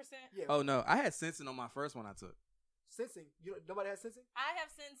 Oh, 9%? Yeah. Oh no, I had sensing on my first one I took. Sensing. Nobody has sensing? I have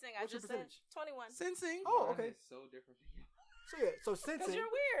sensing. What's I your just said percentage? 21. Sensing. Oh, Mine okay. is so different from you. So yeah, so Because sensing, you're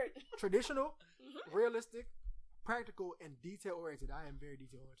weird. traditional, Mhm. realistic, practical, and detail oriented. I am very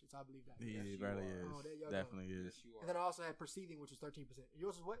detail oriented, so I believe that. He Yes, you really are. is. Oh, there y'all go. Definitely is. Yes, you And then are. I also had perceiving, which was 13%.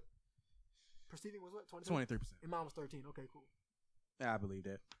 Yours was what? Perceiving was what? 23? 23%. And mine was 13. Okay, cool. Yeah, I believe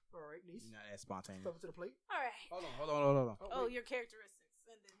that. All right, niece. You're not as spontaneous. Step up to the plate. All right. Hold on. Oh, wait. your characteristics.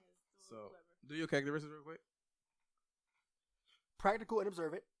 And then his. So, whoever. do your characteristics real quick. Practical and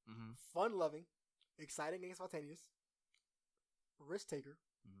observant, Mm-hmm. fun-loving, exciting and spontaneous, risk-taker,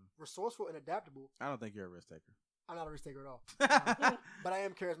 Mhm. resourceful and adaptable. I don't think you're a risk taker. I'm not a risk-taker at all. But I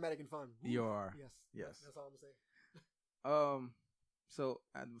am charismatic and fun. You are. Yes. Yes. That's all I'm going to say. So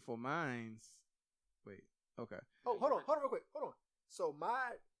for mine's, wait, okay. Oh, hold on real quick. Hold on. So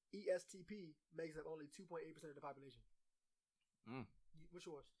my ESTP makes up only 2.8% of the population. Mm. What's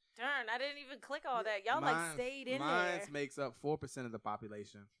yours? Darn, I didn't even click all that. Y'all Mine's- like stayed in mine's there. makes up 4% of the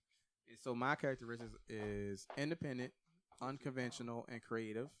population. And so my characteristics is independent, unconventional, and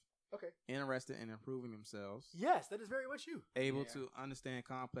creative. Okay. Interested in improving themselves. Yes, that is very much you. Able Yeah. to understand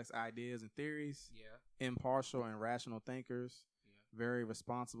complex ideas and theories. Yeah. Impartial and rational thinkers. Yeah. Very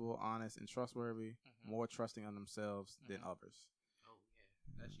responsible, honest, and trustworthy. Mhm. More trusting on themselves than Mhm. others. Oh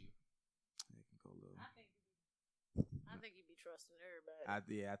yeah, that's you. They can go a little. I think you be trusting everybody. I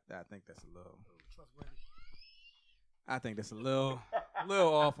think that's a little. Oh, trustworthy. I think that's a little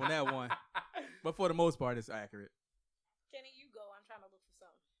off on that one. But for the most part, it's accurate. Kenny, you go. I'm trying to look for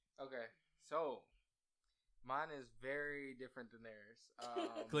something. Okay, so mine is very different than theirs.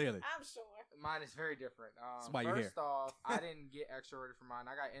 Clearly. I'm sure. Mine is very different. That's why you're First here. off, I didn't get extroverted for mine.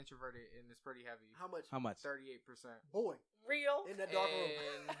 I got introverted, and it's pretty heavy. How much? How much? 38%. Boy, Real. in that dark room.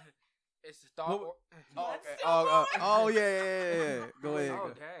 And it's the thought. What- Oh, Let's okay. go. Oh yeah. Go ahead. Oh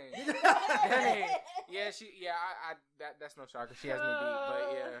go. dang. Dang. Yeah, that's no shocker. She has me beat,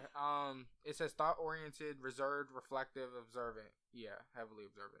 but yeah. It says thought oriented, reserved, reflective, observant. Yeah, heavily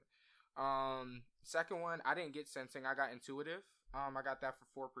observant. Second one, I didn't get sensing. I got intuitive. I got that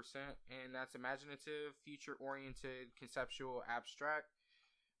for 4%, and that's imaginative, future oriented, conceptual, abstract.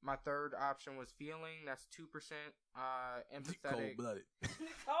 My third option was feeling. That's 2%. Empathetic. Cold blooded.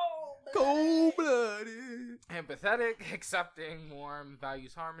 Cold. Cold blooded. Empathetic, accepting, warm,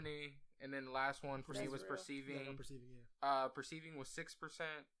 values harmony. And then the last one for me That's was real. Yeah, perceiving. I'm perceiving, yeah. Perceiving was 6%,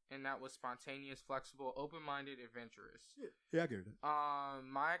 and that was spontaneous, flexible, open-minded, adventurous. Yeah, I get it.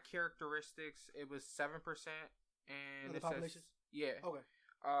 My characteristics, it was 7%, and Of the it says population? Yeah. Okay.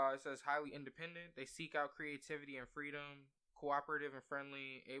 It says highly independent. They seek out creativity and freedom, cooperative and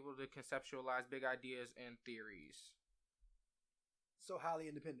friendly, able to conceptualize big ideas and theories. So highly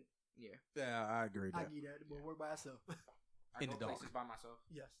independent. Yeah. Yeah, I agree with I that. get that. But work by itself. I In go the dark. places by myself.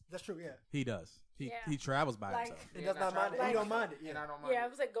 Yes, that's true. Yeah. He does. Yeah. He travels by Like- himself. And does not mind it. Like- He don't mind it. And Yeah. I don't mind Yeah, I it.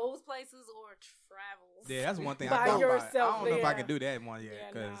 was like goes places or travels. Yeah, that's one thing By I don't. yourself, I don't know if I yeah. can do that one yet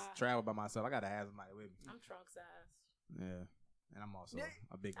Yeah, because nah. travel by myself, I gotta have somebody with me. I'm trunk size. Yeah, and I'm also Yeah.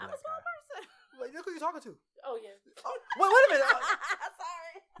 a big I'm black a small guy. person. Wait, look who you talking to. Oh yeah. Oh, wait a minute.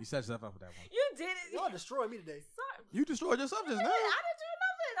 Sorry. You set yourself up with that one. You did it. Y'all destroying me today. Sorry. You destroyed yourself just I now. didn't do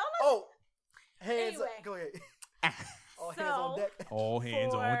nothing. Oh, hands. Anyway. Go ahead. All hands So- on deck. All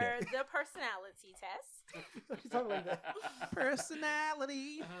hands For on deck. the personality test, You talking like that?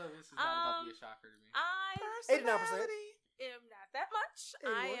 Personality. This is not about to be a shocker to me. I 89%. am not that much.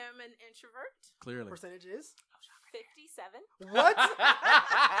 81. I am an introvert. Clearly. Percentage is 57. what?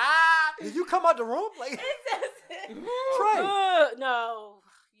 Did you come out the room? Like It says it. Trey. No,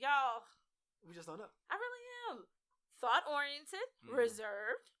 y'all. We just don't know. I really am thought oriented, Mhm.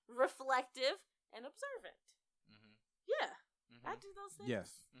 reserved, reflective, and observant. Mm-hmm. Yeah, Mm-hmm. I do those things.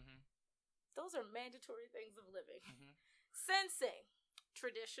 Yes. Mm-hmm. Those are mandatory things of living. Mm-hmm. Sensing,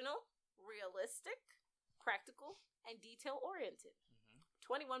 traditional, realistic, practical, and detail oriented.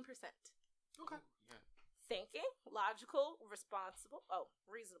 21%. Okay. Yeah. Thinking, logical, responsible. Oh,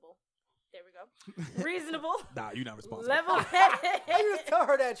 reasonable. There we go. Reasonable. Nah, you're not responsible. Level How headed. you just tell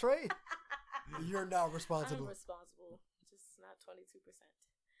her that, Trey? You're not I'm responsible. responsible, just not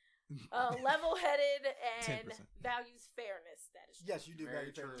 22%. Level headed and 10%. values fairness. That is true. Yes, you do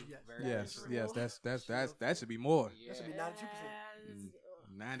Very value fairness. true. Yes. Very Yes, true. yes, that should be more. That should be 92%. Yes.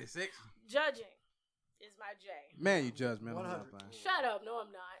 96. Judging is my J. Man, you judgmental. 100. Shut up. No,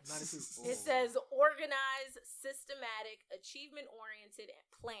 I'm not. 92. It says organized, systematic, achievement oriented, and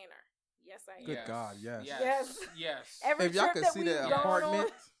planner. Yes, I am. Good God, yes. Yes. Yes. Yes. Every If y'all trip could that see we've the gone apartment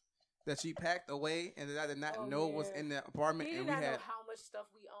on, that she packed away and that I did not Oh, know was yeah. in the apartment, we did and we not had know how much stuff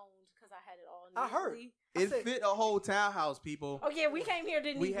we owned because I had it all. I heard. neatly. I it said- fit a whole townhouse, people. Oh yeah, we came here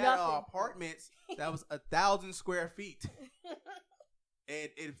didn't We need had nothing. apartments that was 1,000 square feet, and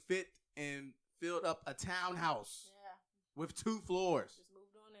it fit and filled up a townhouse Yeah, with 2 floors just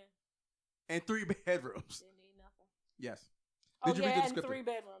moved on in. and 3 bedrooms. Didn't need nothing. Yes. Oh Did you read yeah, the and descriptor? 3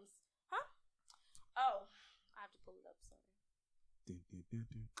 bedrooms. Huh? Oh, I have to pull it up. Sorry.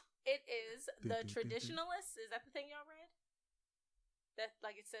 It is the traditionalist. Is that the thing y'all read? That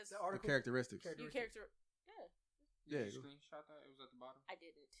like it says The The article. characteristics. you character. Yeah, Yeah. You screenshot that? It was at the bottom. I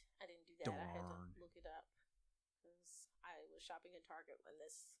didn't. I didn't do that. I had Darn. to look it up because I was shopping at Target when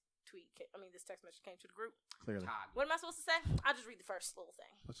this this text message came to the group. Clearly. Todd. What am I supposed to say? I'll just read the first little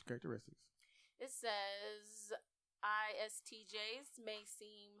thing. What's your characteristics? It says ISTJs may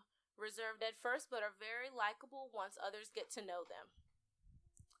seem reserved at first, but are very likable once others get to know them.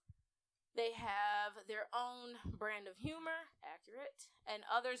 They have their own brand of humor, accurate, and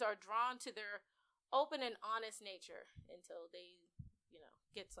others are drawn to their open and honest nature until they,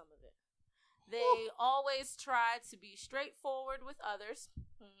 get some of it. They always try to be straightforward with others,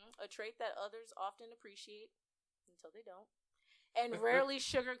 a trait that others often appreciate until they don't, and rarely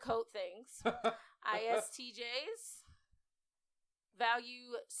sugarcoat things. ISTJs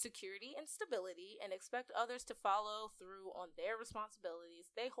value security and stability and expect others to follow through on their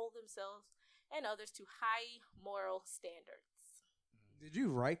responsibilities. They hold themselves and others to high moral standards. Did you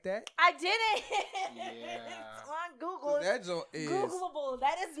write that? I did it. Yeah. It's on Google. It's That joint is Googleable.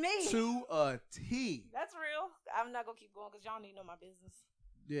 That is me. to a T. That's real. I'm not gonna keep going because y'all need to know my business.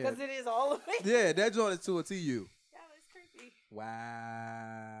 Yeah. Because it is all of me. Yeah, that joint is to a TU. Yeah, it's creepy.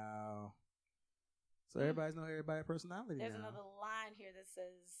 Wow. So everybody's know everybody's personality. There's now. another line here that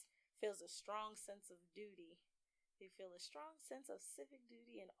says, feels a strong sense of duty. They feel a strong sense of civic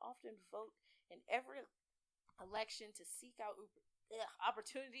duty and often vote in every election to seek out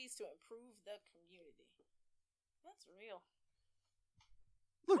opportunities to improve the community. That's real.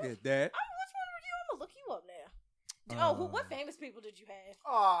 Look at that. Which one were you? I'm gonna look you up now. What famous people did you have?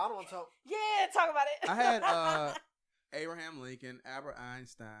 Oh, I don't want to talk. Yeah, talk about it. I had Abraham Lincoln, Albert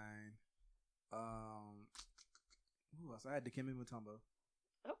Einstein. Who else? I had Dikembe Mutombo.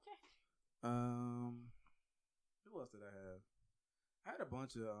 Okay. Who else did I have? I had a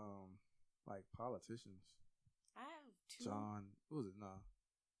bunch of politicians. I have two.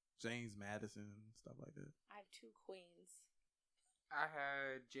 James Madison, stuff like that. I have 2 queens. I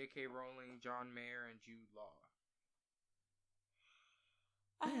had J.K. Rowling, John Mayer, and Jude Law.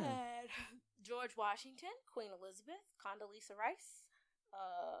 I had George Washington, Queen Elizabeth, Condoleezza Rice,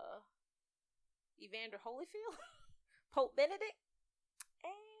 Evander Holyfield, Pope Benedict,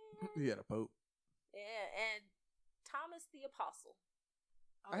 He had a Pope. Yeah, and Thomas the Apostle.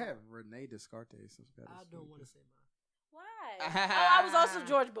 I have Rene Descartes. I don't want to say mine. Why? I was also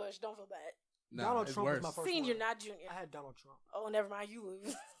George Bush. Don't feel bad. No, Donald it's Trump worse. was my first Senior, one. not junior. I had Donald Trump. Oh, never mind. You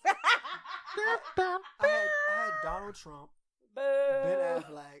lose. I had Donald Trump, Boo. Ben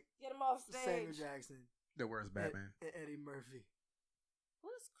Affleck, Get him off Samuel stage. Jackson, The worst Batman. and Eddie Murphy.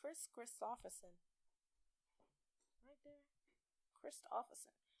 What is Chris Christopherson? Right there.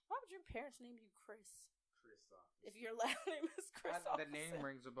 Christopherson. Why would your parents name you Chris? If your last name is Christopherson. The name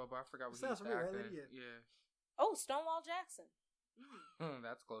rings a bell, but I forgot what he Sounds used to act familiar, in. yeah. Yeah. Oh, Stonewall Jackson.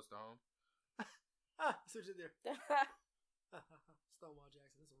 That's close to home. Switch it there. Stonewall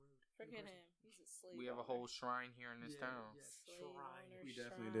Jackson. That's a rude. Forget him. He's a slave. We have a whole shrine here in this town. Yes. Slave Shrine. owner We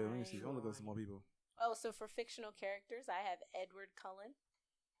definitely do. Let me see. shrine. I'm looking at some more people. Oh, so for fictional characters, I have Edward Cullen,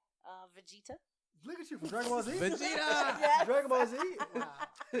 Vegeta. Look at you from Dragon Ball Z. Vegeta! Yes. Dragon Ball Z. Wow.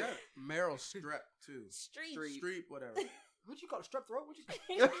 Meryl Streep too. Streep. Whatever. What you call it? Strep throat? What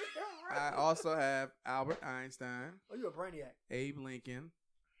you? I also have Albert Einstein, Oh, you a brainiac? Abe Lincoln.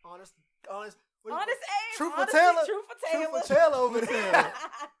 Honest. Honest Abe. Truth for Honestly, Taylor. Truth for Truth Taylor. for Taylor over there.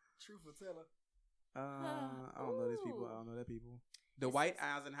 Truth for Taylor. I don't know these people. I don't know that people. This Dwight is-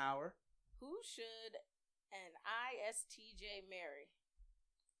 Eisenhower. Who should an ISTJ marry?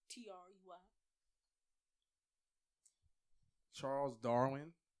 TRUY. Charles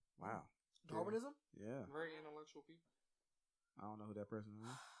Darwin. Wow. Darwinism? Yeah. Very intellectual people. I don't know who that person is.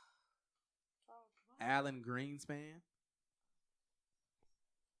 Charles what? Alan Greenspan.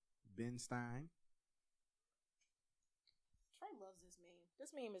 Ben Stein. Trey loves this meme.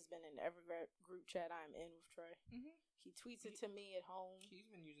 This meme has been in every group chat I'm in with Trey. Mm-hmm. He tweets it to me at home. He's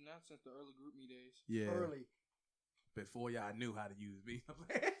been using that since the early group me days. Yeah. Early. Before y'all knew how to use me.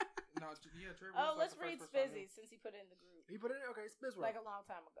 No, yeah, Trey. Oh, was let's like read the first person I Spizzy knew. since he put it in the group. He put it in? Okay, Spizworth. Like a long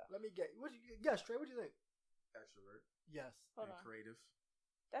time ago. Let me get. What you guess, Trey? What you think? Extrovert. Yes. Hold And on. creative.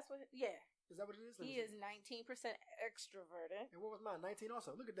 That's what, yeah. Is that what it is? Let me He see. is 19% extroverted. And what was mine? 19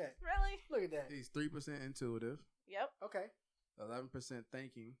 also. Look at that. Really? Look at that. He's 3% intuitive. Yep. Okay. 11%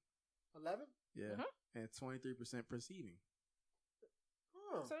 thinking. 11? Yeah. Mhm. And 23% perceiving.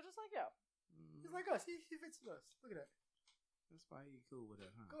 Oh. So just like yo. He's like us. He fits us. Look at that. That's why he cool with that,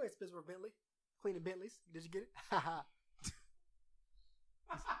 huh? Go ahead, Spizworth Bentley. Cleaning Bentleys. Did you get it? Haha.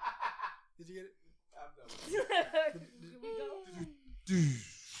 Did you get it? Here we go.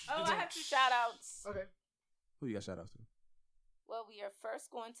 Oh, I have two shout outs. Okay. Who you got shout outs to? Well, we are first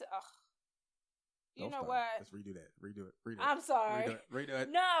going to. You Don't know start. what? Let's redo that. Redo it. Redo it. I'm sorry. Redo it.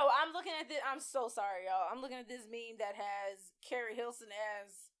 No, I'm looking at this. I'm so sorry, y'all. I'm looking at this meme that has Carrie Hilson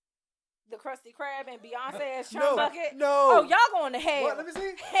as the Krusty Krab and Beyonce as Sean No. Bucket. No. Oh, y'all going to hell. What? Let me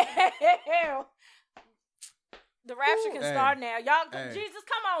see. Hell. The rapture can Hey. start now. Y'all, Hey. Jesus,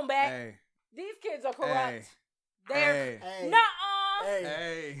 come on back. Hey. These kids are corrupt. Hey. They're Hey. nuh-uh. Hey.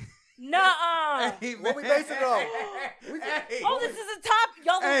 Hey. Nuh-uh. Hey, What we man. basing it on? Hey. Oh, this is a top.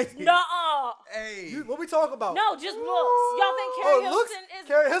 Y'all, Hey. nuh-uh. Hey. What we talking about? No, just looks. Y'all think Carrie Oh, looks? Hilson is?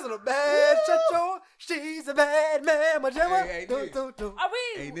 Carrie Hilson a bad chacho. She's a bad man. My jamma. Hey, Do, Nick. do, do. Are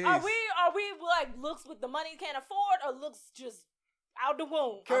we? Hey, are Niece. we? Are we like looks with the money you can't afford, or looks just out the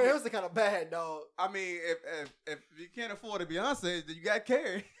womb? Carrie Hilson kind of bad, dog. I mean, if you can't afford a Beyonce, then you got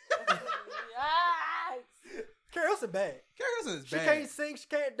Carrie. Yikes. Carrie Hilson bad. Carrie Hilson is She bad. can't sing. She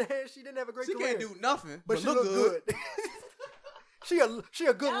can't dance. She didn't have a great She career. can't do nothing, but she look good. she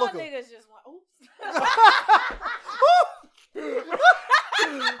a good Y'all looker. niggas just want. Oops.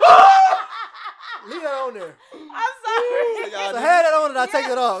 Leave that on there. I'm sorry. Y'all So niggas- have that on and I take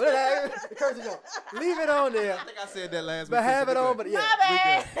it off. The curtain's on. Leave it on there. I think I said that last week. But have it on. But My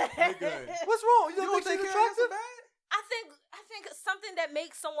yeah, bad. We good. what's wrong? You You don't don't think think she's Carrie Hilson attractive? bad? I think something that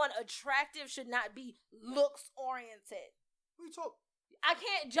makes someone attractive should not be looks oriented. What you talk? I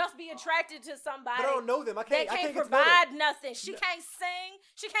can't just be attracted to somebody But I don't know them. I that can't. I can't can't get to know them. provide nothing. She can't sing.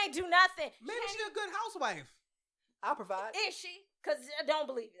 She can't do nothing. Maybe she's a good housewife. I provide. Is she? Because I don't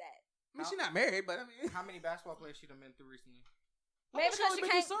believe that. I mean, she's not married, but I mean, How many basketball players she done been through recently? Maybe she because only she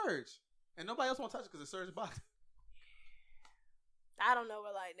been can't. through Surge, and nobody else want to touch it because it's Surge box. I don't know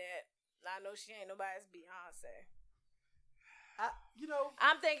her like that. I know she ain't nobody's Beyonce.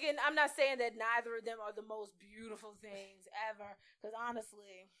 I'm thinking. I'm not saying that neither of them are the most beautiful things ever. Because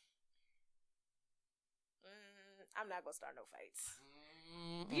honestly, I'm not gonna start no fights.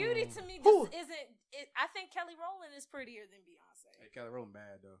 Beauty to me Who? just isn't. I think Kelly Rowland is prettier than Beyonce. Hey, Kelly Rowland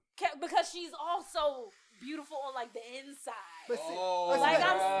bad though. Because she's also beautiful on like the inside. But see, Like, but-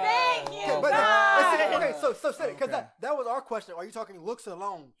 I'm thank you, Okay, but God. okay, so because Okay. that was our question. Are you talking looks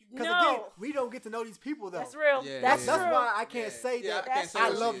alone? Because No. again, we don't get to know these people though. That's real. Yeah, That's That's true. why I can't say Yeah, that. I can't say I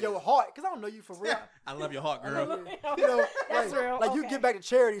what love she your is. heart because I don't know you for real. I love your heart, I girl. love you know, That's like, real. Like you Okay. give back to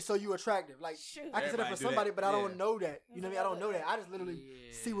charity, so you attractive. Like Shoot. I consider Everybody for do somebody, that. but I don't Yeah. know that. You know what I mean? I don't know that. I just literally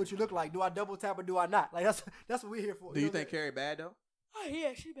Yeah. see what you look like. Do I double tap or do I not? Like that's what we're here for. Do you know think what Carrie bad though? Oh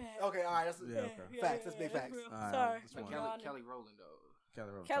yeah, she bad. Okay, all right. That's Yeah, okay. facts. That's big facts. real. All right, Sorry. that's But one. Kelly Rowland though.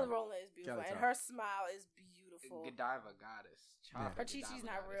 Kelly Rowland. Kelly top. Rowland is beautiful, Kelly and top. her smile is beautiful. Godiva goddess. Yeah. Her chichi's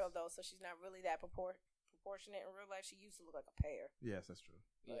not real though, so she's not really that proportionate in real life. She used to look like a pear. Yes, that's true.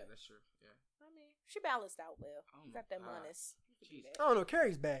 Yeah, that's true. Yeah. I mean, she balanced out well. Oh She my got that God. money. Jesus. I don't know.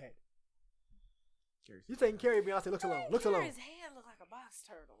 Carrie's bad. Carrie's You think Carrie Beyonce looks alone? Looks alone. His head look like a box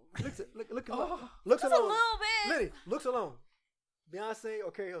turtle. Look Oh. looks Just a alone. little bit. Liddy, looks alone. Beyonce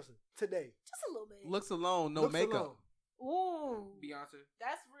or Carrie Hilson today? Just a little bit. Looks alone, no Looks makeup. Ooh, Beyonce.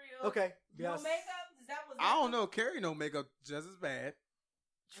 that's real. Okay, No Beyonce. makeup. Is that what? I don't know. Carrie no makeup just as bad.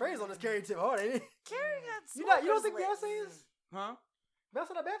 Trey's on this Carrie tip hard, ain't he? Carrie got. You don't smoker's think lips. Beyonce is? Huh?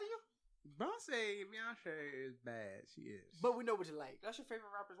 Beyonce not bad to you? Beyonce is bad. She is. But we know what you like. That's your favorite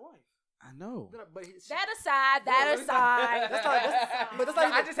rapper's wife. I know. But That aside, that No, aside. That's not- that's- but that's not I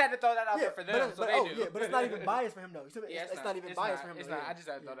even- just had to throw that out there for them, but, so but, they oh, do. yeah, but it's not even biased for him though. Yeah, It's not even it's biased not, for him. It's though. not. Yeah. I just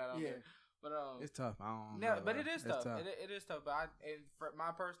had to throw that out Yeah. there. But It's tough. I don't no, know. but it is It's tough. It is tough. But and for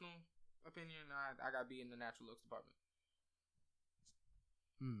my personal opinion, I got B in the natural looks department.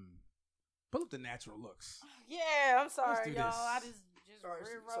 Pull up the natural looks. Yeah, I'm sorry, do y'all. this. I just Sorry,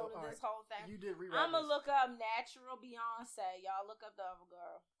 rewrote all this right. whole thing. You did rewrite I'm gonna this. look up natural Beyonce. Y'all look up the other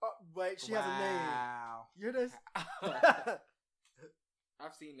girl. Oh, wait, she has a name. Wow. You hear this?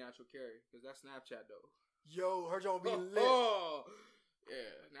 I've seen natural Carrie because that's Snapchat though. Yo, her joint be lit. Oh,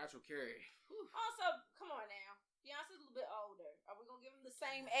 yeah, natural Carrie. Also, come on now. Beyonce's a little bit older. Are we gonna give them the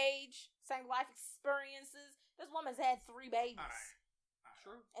same age, same life experiences? This woman's had 3 babies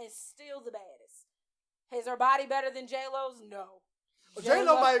True. and still the baddest. Is her body better than J-Lo's? No.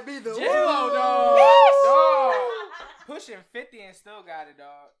 J-Lo might be the J-Lo, Ooh. dog. Yes! Dog. Pushing 50 and still got it,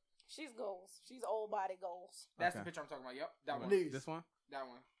 dog. She's goals. She's old body goals. That's Okay. the picture I'm talking about. Yep, that one. Knees. This one? That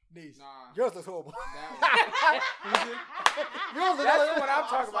one. Knees. Nah. Yours looks horrible. That Yours looks That's the one I'm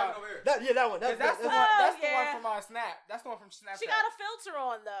talking about. That one. That's the one. Oh, That's the yeah. one from Snap. That's the one from Snapchat. She got a filter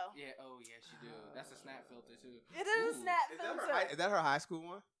on though. Yeah. Oh yeah, she do. That's a Snap filter too. It is a snap filter. Is that her high school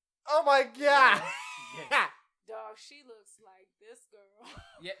one? Oh my god. Dog, she looks like this girl.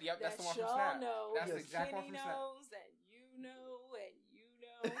 Yep. That's the one from y'all Snap. know. That's the Yes. exact one Kenny from Snap. knows, and you know, and you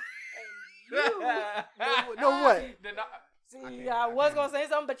know, and you. No what? See, I was gonna say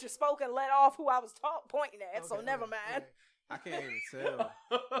something, but you spoke and let off who I was pointing at, so Okay, never okay, mind. I can't even tell.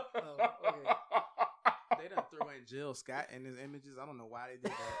 okay. They done threw in Jill Scott in his images. I don't know why they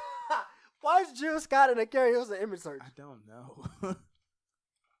did that. Why is Jill Scott in a Carrie Hilson image search? I don't know.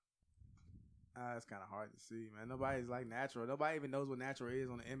 It's kind of hard to see, man. Nobody's like natural. Nobody even knows what natural is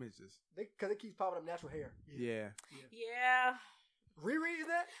on the images. Because it keeps popping up natural hair. Yeah. Yeah. Riri is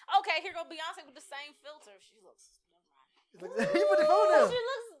that? Okay, here go Beyonce with the same filter. She looks. He put the phone down.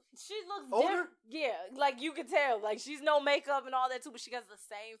 She looks Older? Yeah, like you can tell. Like she's no makeup and all that too, but she has the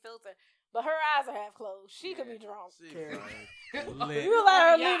same filter. But her eyes are half closed. She could be drunk. She Carrie. lit. You let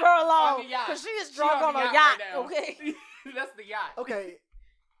her On the leave yacht. her On alone the yacht. because she is She drunk on the a yacht yacht. right now. Okay. That's the yacht. Okay.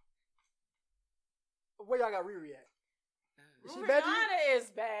 Where y'all got Riri at? Is she bad to you? Rihanna is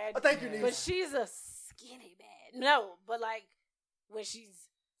bad, Oh, thank you, Yeah. Niece. but she's a skinny bad. No, but like when she's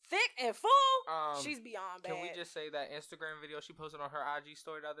thick and full, she's beyond bad. Can we just say that Instagram video she posted on her IG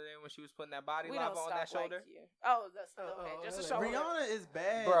story the other day when she was putting that body We love don't on stop that shoulder? like you. Oh, that's okay. oh, Just a yeah. shoulder. Rihanna is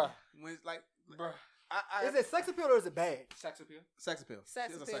bad. Bruh. When it's like, Bruh. Is it sex appeal or is it bad? Sex appeal. sex appeal.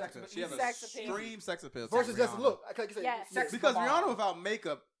 Sex She has a appeal. sex appeal. She has Sex a appeal. extreme sex appeal. to Versus just Rihanna. look. I can say, Yes. Sex Because appeal. Rihanna without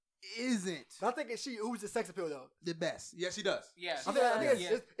makeup isn't But I think it's she who's the sex appeal though. the best. Yeah, she does. Yeah. I think Yeah.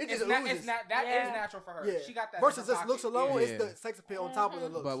 it just That oozes. is Yeah. natural for her. Yeah. She got that. Versus in her just looks pocket. alone, Yeah. it's the sex appeal on top of the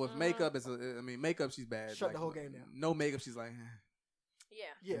looks. But with makeup, makeup she's bad. Shut the whole game down. No makeup, she's like. Yeah.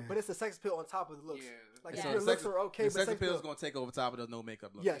 yeah, but it's the sex appeal on top of the looks. Yeah. Like Yeah. if your looks are okay, the but sex sex appeal is appeal. going to take over top of the no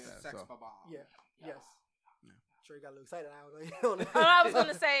makeup look. Yes. Like that, Sex so. bomb. Yeah. Yes. Yeah. Sure, you got a little excited. I was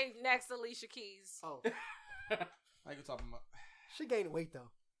gonna say next Alicia Keys. Oh, How you talking about? she gained weight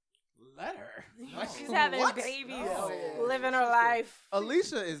though. Let her. She's No. having What? babies, No. Yeah. living her She's life.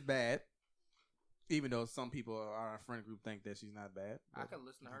 Alicia is bad. Even though some people in our friend group think that she's not bad. I could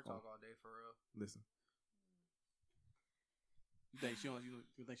listen to her talk all day for real. Listen. You think she don't?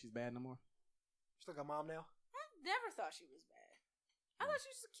 You think she's bad no more? She's like a mom now. I never thought she was bad. I thought she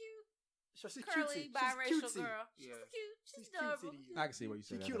was a cute, So she's curly, cutesy. biracial She's cutesy. girl. She's Yeah. cute. She's She's adorable. cutesy to you. I can see what you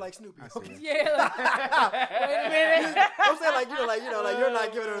She's said. cute like Snoopy. I see Okay. that. Yeah. Wait a minute. I'm saying like you're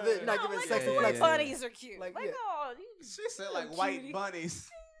not giving her this. You're not No, giving like, sex yeah, like flex. yeah. bunnies are cute. Like, Like, yeah. oh, you She said little like white cutie. bunnies. Is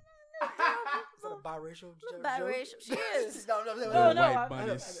that a biracial joke? Biracial. She is. no, Little no, white I-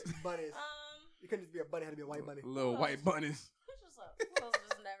 bunnies. Bunnies. It couldn't just be a bunny. It had to be a white bunny. Little white bunnies. What's up? Who else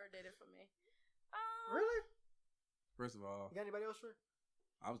just never did it for me? Really? First of all, You got anybody else for?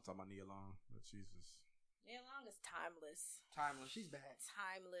 I was talking about Nia Long, but she's just Nia Long is timeless. Timeless. She's bad.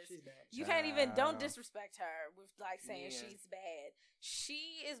 Timeless. She's bad. You can't even don't Child. disrespect her with like saying Yeah. she's bad.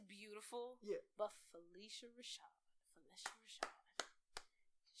 She is beautiful. Yeah. But Felicia Rashad, she's timeless.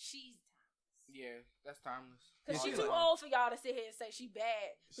 Yeah, that's timeless. Cause Yeah, she's she's too like- old for y'all to sit here and say she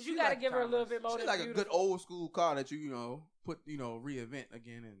bad. But you She gotta like give her a little timeless. bit more she's than like a beautiful. good old school car that you put reinvent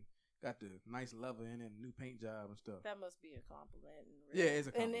again and got the nice leather in and new paint job and stuff. That must be a compliment. Yeah, it's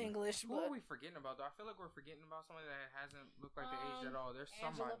a in compliment. English. Who are But we forgetting about though? I feel like we're forgetting about somebody that hasn't looked like the age at all. There's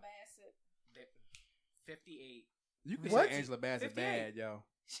Angela somebody Bassett. that 58. You can What? say Angela Bassett 58. bad, yo.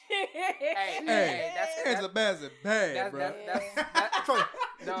 Hey, Hey, that's Angela Bassett bad, bro. That's Troy,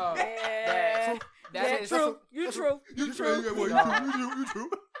 no. Yeah. That Yeah, is true. You true. You true. You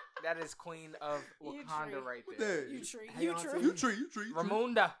true. that is Queen of You Wakanda tree. right What there. that? You true. Hang You on to true. You tree.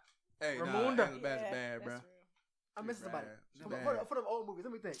 Ramunda. Hey, nah, Ramunda. Angela Bassett bad, bro. that's real. I'm missing somebody. She's For, bad. for them old movies,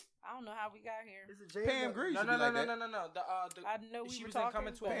 let me think. I don't know how we got here. Is it Jada? Pam Grier No. used to be like that. No. The I know we she were was in talking.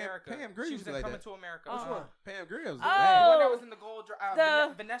 Coming to but- America. Pam Grier She used was to in like Coming that. to America. Which one? Pam Grier was Oh. bad. The one that was in the gold.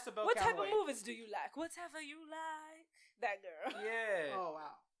 Vanessa Bell What type Calloway. of movies do you like? Whatever you like. That girl. Yeah. Oh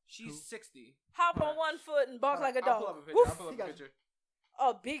wow. She's 60. Hop Hold on on. one foot and bark like a I'll dog. pull up a picture. Woof. I'll pull up He a got- picture.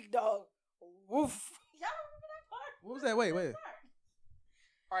 A big dog. Woof. Y'all remember that part? What was that? Wait.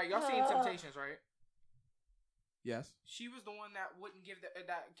 All right, y'all seen Temptations, right? Yes. She was the one that wouldn't give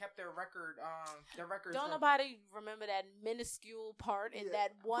that kept their record. Their records. Don't from- nobody remember that minuscule part in Yeah.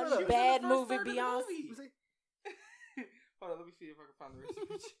 that one She was in the bad first movie, third of the Beyonce? movie. You see? Hold on, let me see if I can find the rest of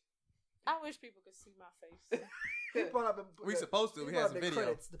it. I wish people could see my face. He brought up the- We supposed to. he We brought had up some the video.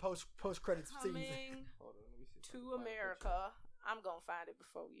 credits, the post credits scenes. Coming Hold on, let me see. if I to can find the America. I'm gonna find it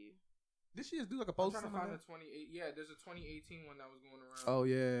before you. Did she just do like a picture. I'm post? trying to find the 28. Yeah, there's a 2018 one that was going around. Oh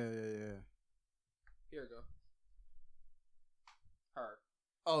yeah. Here we go. Her.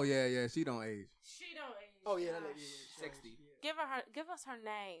 Oh yeah. She don't age. She don't age. Oh yeah, that Gosh. lady. 60. Give us her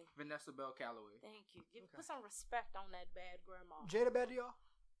name. Vanessa Bell Calloway. Thank you. Okay. Put some respect on that bad grandma. Jada bad to y'all?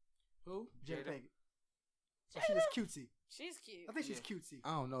 Who? Jada Jada. Pinkett. Oh, she was cutesy. She's cute. I think she's Yeah. cutesy.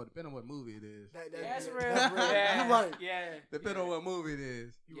 I don't know. Depending on what movie it is. That's real. That's real. Yeah. You're right. Yeah. Depending on what movie it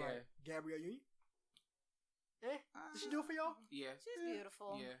is. You're Yeah. right. Gabrielle Union. Did she do it for y'all? Yeah. She's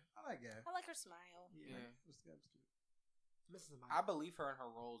beautiful. Yeah. I like that. I like her smile. Yeah. Mrs. Amaya. I believe her in her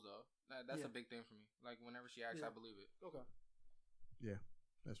roles though. That's Yeah. a big thing for me. Like whenever she acts, Yeah. I believe it. Okay.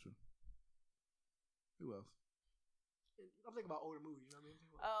 That's true. Who else? I'm thinking about older movies. You know what I mean?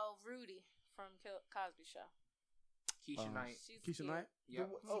 Oh, Rudy from Cosby Show. Keisha Knight. She's Keisha cute. Knight. Yep.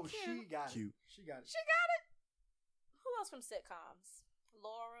 Oh, She she got it. Cute. She got it. She got it. Who else from sitcoms?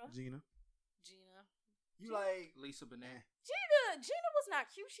 Laura, Gina. Gina. You like? Lisa Bonet. Gina was not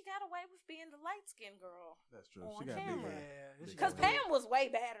cute. She got away with being the light skinned girl. That's true. On She got camera. big. Yeah. she Because got it. Pam was way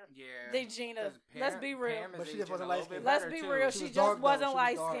better Yeah. than Gina. 'Cause Pam- Let's be real. Pam is But she just aging wasn't a little light-skinned. bit Let's better, be too. real. She She was just dark, though. wasn't She was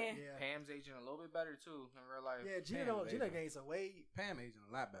light dark. skinned. Yeah. Pam's aging a little bit better too in real life. Yeah, Gina Pam don't. is Gina Asian. gained some weight. Pam aging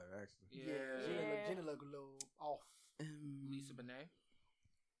a lot better actually. Yeah. Yeah. Gina look a little off. Lisa Bonet.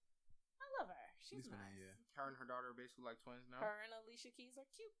 I love her. She's Lisa nice. Bonet, yeah. Her and her daughter are basically like twins now. Her and Alicia Keys are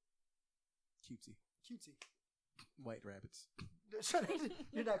cute. Cutesy. Cutesy. White rabbits.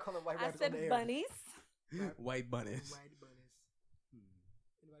 You're not calling white I rabbits on the said air. bunnies. White bunnies. White bunnies.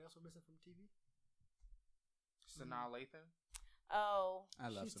 Anybody else we're missing from TV? Sanaa Lathan. Oh, I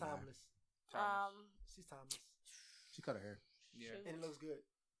love She's Samara. timeless. She's timeless. She cut her hair. Yeah. shoot. And it looks good.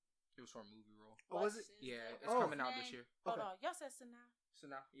 It was for a movie role. Oh, was it? Yeah, it's Oh. coming out this year. Hold Okay. on. Y'all said Sanaa?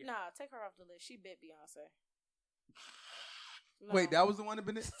 Sanaa. Yeah. Nah, take her off the list. She bit Beyonce. No. Wait, that was the one that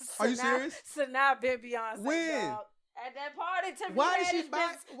been. Are you serious? Sanaa bit Beyonce. When? Dog. At that party, Tiffany Why did Haddish she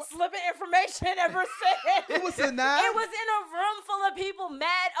buy- been wh- slipping information ever since. It was Sanaa? It was in a room full of people.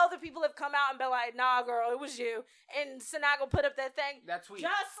 Mad other people have come out and been like, "Nah, girl, it was you." And Sanaa gonna put up that thing. That tweet.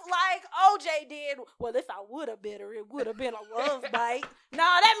 Just like OJ did. Well, if I would have bit her, it would have been a love bite.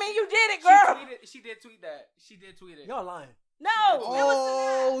 Nah, that mean you did it, girl. She did tweet that. She did tweet it. Y'all lying. No, it was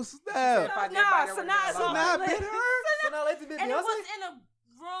Oh snap! If I did Nah, bite her, it would've been Sanaa- a love Sanaa bite. bit her. So now let's bit and it Beyonce. was in a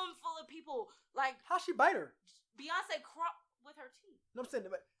room full of people. Like How she bite her? Beyonce with her No, I'm saying,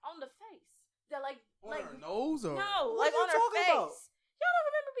 but on the face. They're like On her nose or no, What like are you on her talking face. about? Y'all don't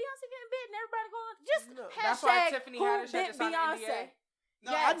remember Beyonce getting bit and everybody going just No. That's why hashtag Tiffany who Haddish had bit to sign an NDA. Beyonce.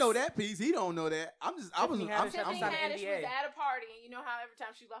 No, I know that piece. He don't know that. I was. Tiffany Haddish had to Tiffany sign an Haddish was NDA. at a party, and you know how every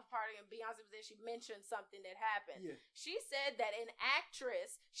time she left a party and Beyonce was there, she mentioned something that happened. Yeah. She said that an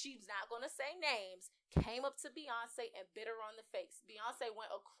actress, she's not going to say names, came up to Beyonce and bit her on the face. Beyonce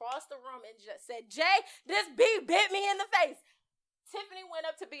went across the room and just said, "Jay, this bee bit me in the face." Tiffany went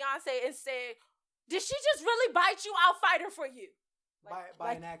up to Beyonce and said, "Did she just really bite you? I'll fight her for you."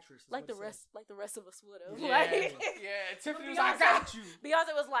 by an actress. is Like what the it said. rest of us would have. Yeah, Like, yeah. Tiffany was Beyonce- like, "I got you."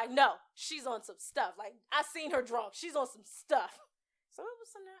 Beyonce was like, "No, she's on some stuff. Like I seen her drunk. She's on some stuff." So it was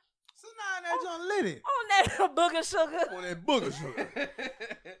some So now that John lit it on that booger sugar, on that booger sugar.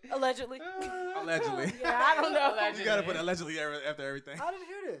 allegedly. Allegedly. Yeah, I don't know. You gotta put allegedly after everything. I didn't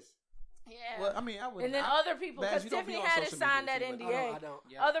hear this. Yeah. Well, I mean, I would. And then other people, Baz, because you don't be Tiffany on had to social sign media, that too, NDA. I don't.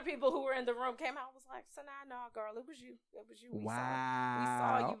 Yeah. Other people who were in the room came out and was like, "So nah, girl, it was you. It was you. We Wow.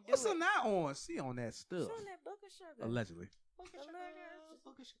 saw you do What's it." not on? She on that She stuff. on that booger sugar. Allegedly.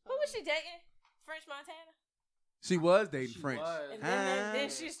 Who was she dating? French Montana. She was dating She French. was. And then, Huh? then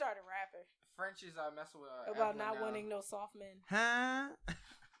she started rapping French is messing with about Evelyn not now. wanting no soft men. Huh?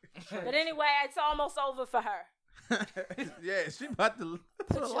 But anyway, it's almost over for her. Yeah, she about to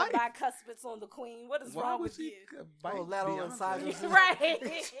Put your bicuspids on the queen. What is Why wrong would with she you? bite Oh, lateral Beyonce? incisors.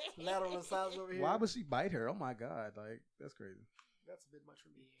 Right. Lateral incisors over here. Why would she bite her? Oh my god, like that's crazy. That's a bit much for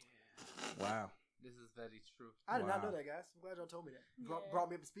me. Wow. This is very true. I did not Wow. know that, guys. I'm glad y'all told me that. Yeah. Brought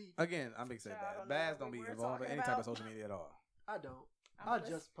me up to speed. Again, I'm excited I that don't know Baz what don't be we're involved in talking any type of about. social media at all. I don't. I'm I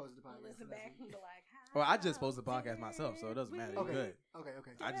gonna just posted the podcast. listen last back week. and be like, Well, I just posted the podcast myself, so it doesn't matter. You're Okay. good. Okay.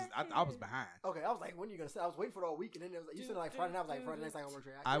 I was behind. Okay, I was like, when are you gonna say? I was waiting for the whole week, and then it was like, you said like Friday night. I was like, Friday night's not gonna work.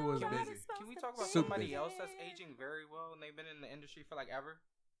 I was "God, busy. it's supposed Can we to talk about be." Super somebody busy. else that's aging very well and they've been in the industry for like ever?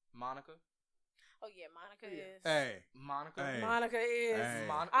 Monica. Oh yeah, Monica Yeah. is. Hey, Monica. Hey. Monica is. Hey.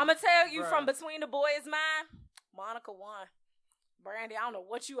 I'm gonna tell you Bruh. from between the boys' mind, Monica won. Brandy, I don't know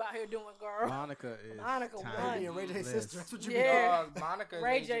what you out here doing, girl. Monica is Monica won. Ray and Ray J's timeless. sister. That's what you Yeah. Dog, Monica is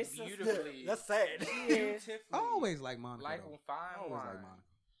Ray aging J sister. be doing. beautifully. That's sad. Yeah. Beautifully. I always like Monica. Like though. on fine I always wine. like Monica.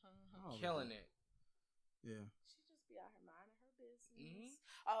 I always Killing like- it. Yeah. She just be out here minding her business. Mhm.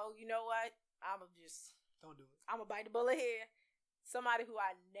 Oh, you know what? I'm Don't do it. gonna bite the bullet here. Somebody who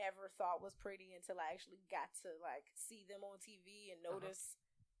I never thought was pretty until I actually got to like see them on TV and notice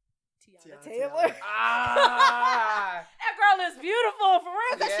Tiana Tiana Taylor. Taylor. Ah, That girl is beautiful for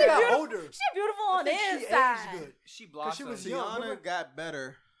real. I think Yeah. she got beautiful. older. She beautiful I on the think she inside. aged good. she blossomed. was young. Tiana got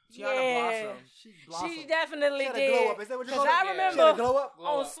better. Tiana Yeah. blossomed. She blossomed. She definitely She had a did. glow up. Is that what you 'Cause call it? I Yeah. She had a remember glow up. Glow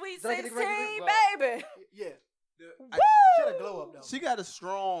on up. Sweet Did I get the 16, glow up? baby. Yeah. I- She had a glow up though. She got a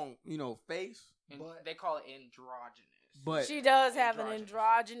strong, face, And But- they call it androgynous. but She does have an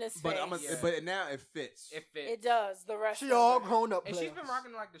Androgynous. androgynous but face. Yeah. but now it fits. It fits. It does. The rest She of all her. grown up. And she's players. been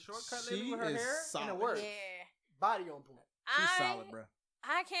rocking like the shortcut lately She with her is hair. And solid. it works. Yeah. body on point. She's I, solid, bro.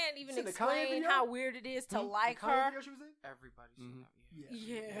 I can't even seen the Kanye explain video? how weird it is to The like Kanye her. video she was in? Everybody's Mhm. seen that. Yeah.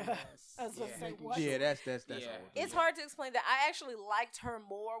 Yeah. Yes. I was gonna Yeah. say, what? Yeah, that's Yeah. old. It's hard to explain that. I actually liked her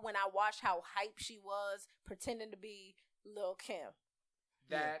more when I watched how hype she was pretending to be Lil' Kim.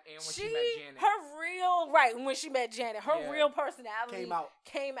 That and when she met Janet. her real right when she met Janet, her Yeah. real personality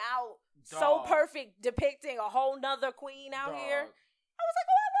Came out. so Dog. perfect, depicting a whole nother queen out here. Dog. I was like,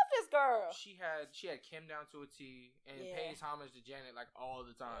 oh, I love this girl. She had Kim down to a T and Yeah. pays homage to Janet like all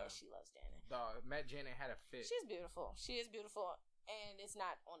the time. Yeah, she loves Janet. Dog, met Janet had a fit. She's beautiful. She is beautiful, and it's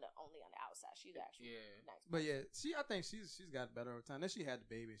not only on the outside. She's actually Yeah. nice. But yeah, I think she's got better over time. Then she had the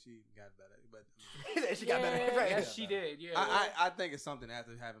baby, she got better. But She got better. Yeah. Right. Yes, she did. Yeah. I think it's something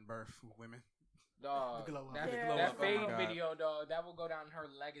after having birth with women. Dog, The glow up. that, The that glow up, oh fade my God. video, dog, that will go down in her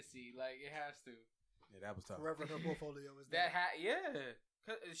legacy. Like it has to. Yeah, that was tough. Forever her portfolio is That there. yeah.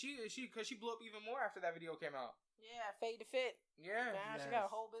 Cause she blew up even more after that video came out. Yeah, fade to fit. Yeah. Now she Yes. got a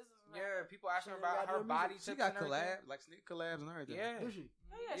whole business. around Yeah, her. people asking her She about got her new body music. She tips got and everything. collabs, like sneak collabs and everything. Yeah. Is she?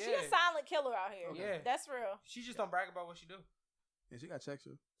 Oh, yeah, she Yeah. a silent killer out here. Yeah. That's real. She just don't brag about what she do. And she got checks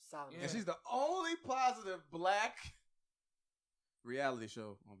too. Solid. Yeah. And she's the only positive black reality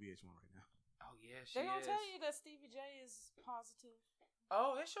show on VH1 right now. Oh yeah, she They gonna is. tell you that Stevie J is positive.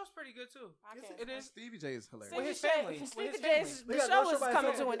 Oh, his show's pretty good too. I Is can't. It is. Stevie J is hilarious. With his Stevie J- family. With Stevie his J's family. We the got show no is show by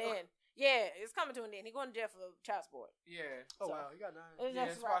coming his to an family. end. Yeah, it's coming to an end. He going to jail for child support. Yeah. Oh So- wow, you got 9. It's Yeah,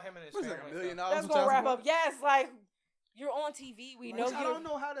 just it's right. about him and his What's family. that, $1 and million? stuff. That's gonna wrap up. Yes, like you're on TV. We know Which I you're, don't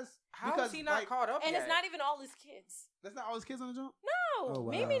know how this. How because, is he not like, caught up and yet? it's not even all his kids. That's not all his kids on the jump. No, Oh,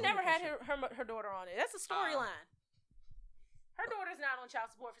 wow. Mimi never had her daughter on it. That's a storyline. Her daughter's not on child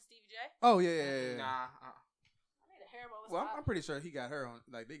support for Stevie J. Oh yeah. Nah. I need a Haribo was Well, hot. I'm pretty sure he got her on.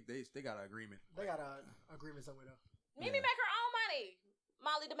 Like they got an agreement. They got an agreement somewhere though. Mimi make her own money.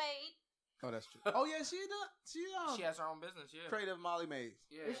 Molly the maid. Oh, that's true. Oh yeah, she She has her own business. Yeah. creative Molly Mays.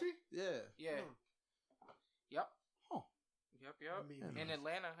 Yeah. Is she? Yeah. Yeah. Hmm. Yep. Huh. Yep. I mean, Yeah. In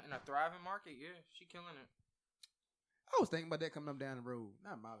Atlanta, in a thriving market, yeah, she killing it. I was thinking about that coming up down the road.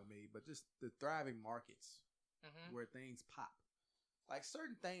 Not Molly Mays, but just the thriving markets Mm-hmm. where things pop. Like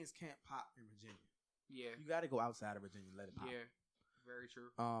certain things can't pop in Virginia. Yeah. You got to go outside of Virginia and let it pop. Yeah. Very true.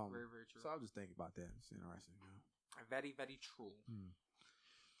 Very, very true. So I was just thinking about that. It's interesting. You know? Very, very true.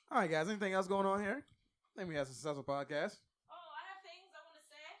 All right, guys. Anything else going on here? Let me have a successful podcast. Oh, I have things I want to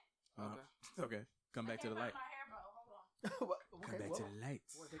say. Okay. Okay. Come back to the light. My hair, bro. Hold on. Come back to the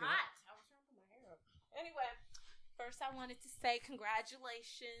lights. Wanna take Hot. I was trying to put my hair up. Anyway, first I wanted to say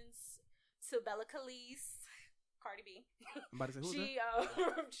congratulations to Bella Khalees, Cardi B. I'm about to say, who's She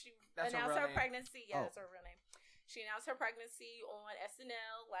she That's her announced real her name? pregnancy. Yeah, Oh. that's her real name. She announced her pregnancy on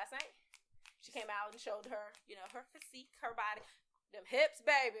SNL last night. She came out and showed her, her physique, her body, them hips,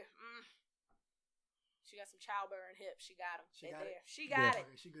 baby. She got some childbearing hips. She got them. She They got there. it? She got Okay,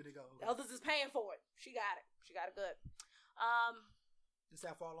 it. she good to go. The others is paying for it. She got it. She got it good. Is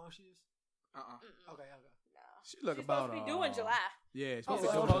that how long she is? Mm-mm. Okay. No. She look She's about supposed to be due in July. Yeah, she's Oh,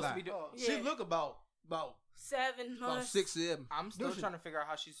 supposed to well, be supposed to be July. doing. Oh, She Yeah. look about 7 months. 6 7. I'm still Dude, she- trying to figure out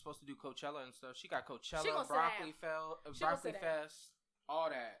how she's supposed to do Coachella and stuff. She got She Coachella, gonna sit Broccoli down. She gonna Broccoli sit down. Fest, all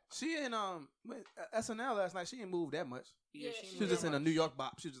that. She in SNL last night. She didn't move that much. Yeah, she she She was just in a New York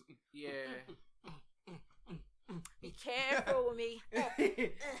bop. She was just Yeah. Be careful with me.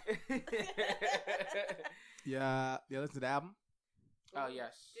 yeah. Listen to the album. Oh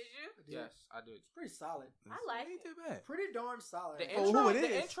yes. Did you? Yes, I did. It's pretty solid. I like Ain't it. too bad. Pretty darn solid. The For intro, who it the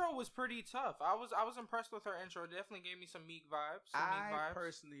is. intro was pretty tough. I was impressed with her intro. It definitely gave me some Meek vibes. I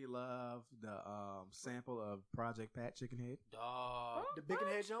personally love the sample of Project Pat Chicken Head. Dog. The Bacon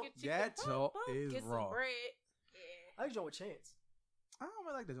Head joint? That joint is Get raw. some bread. Yeah. I like joint with Chance. I don't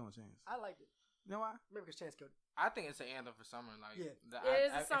really like that joint Chance. I liked it. You know why? Maybe because Chance killed it. I think it's an anthem for summer. Like, Yeah. It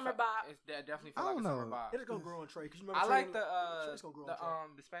is a summer bop. It's definitely I feel like a don't summer know. bop. It's gonna grow on Trey. Cause you I remember like Trey, Trey's gonna grow on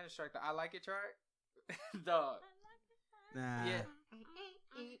Trey. the Spanish track, the I Like It track. Dog. Nah. Yeah.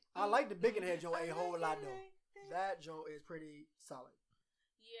 I like the Bacon Head joint a whole lot though. That joint is pretty solid.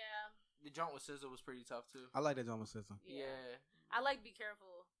 Yeah. The joint with SZA was pretty tough too. I like that joint with System. Yeah. I like Be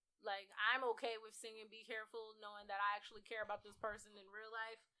Careful. Like, I'm okay with singing Be Careful knowing that I actually care about this person in real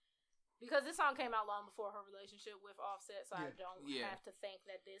life. Because this song came out long before her relationship with Offset, so I don't have to think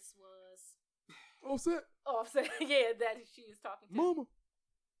that this was Offset. Offset. Yeah, that she is talking to. Mama.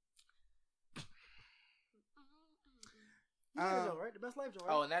 You like that joint, right? The Best Life joint,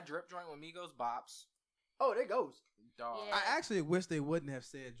 right? Oh, and that drip joint with Migos bops. Oh, there it goes. Dog. Yeah. I actually wish they wouldn't have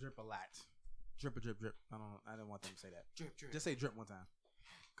said drip a lot. Drip, drip, drip. I don't want them to say that. Drip, drip. Just say drip one time,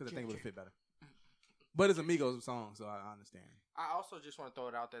 because I think it would have Drip, fit better. But it's a Migos song, so I understand. I also just want to throw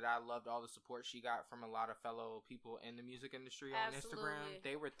it out that I loved all the support she got from a lot of fellow people in the music industry on Instagram. Absolutely.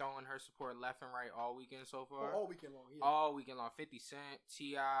 They were throwing her support left and right all weekend so far. All weekend long. Yeah. All weekend long. 50 Cent,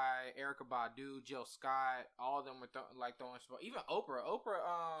 T.I., Erykah Badu, Jill Scott, all of them were throwing support. Even Oprah.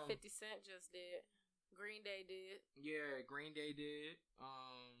 50 Cent just did. Green Day did. Yeah, Green Day did.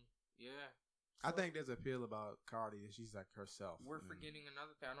 Yeah. I think there's an appeal about Cardi that she's like herself. We're forgetting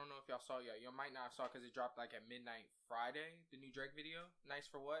another thing. I don't know if y'all saw it yet. You might not have saw because it dropped like at midnight Friday. The new Drake video. Nice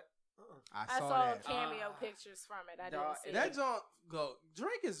for what? I saw that. cameo pictures from it. I Dog, didn't see That it. joint go.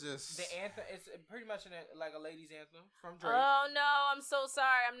 Drake is just The anthem. It's pretty much like a ladies' anthem from Drake. Oh no, I'm so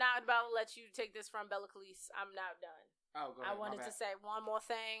sorry. I'm not about to let you take this from Bella Khalees. I'm not done. Oh, go I ahead. wanted my to bad. say one more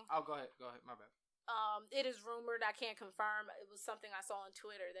thing. Oh, go ahead. Go ahead. My bad. It is rumored, I can't confirm, it was something I saw on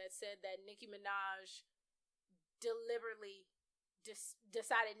Twitter that said that Nicki Minaj deliberately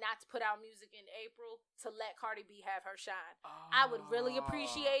decided not to put out music in April to let Cardi B have her shine. I would really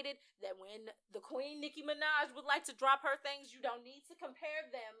appreciate it that when the queen Nicki Minaj would like to drop her things, you don't need to compare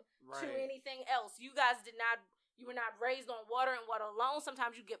them to anything else. You guys you were not raised on water and water alone.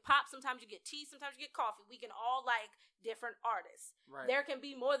 Sometimes you get pop, sometimes you get tea, sometimes you get coffee. We can all like different artists. Right. There can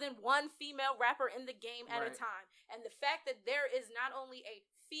be more than one female rapper in the game at a Right. time. And the fact that there is not only a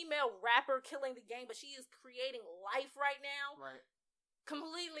female rapper killing the game, but she is creating life right now. Right.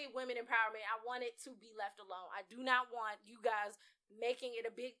 Completely women empowerment. I want it to be left alone. I do not want you guys making it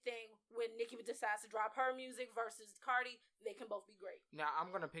a big thing when Nicki decides to drop her music versus Cardi. They can both be great. Now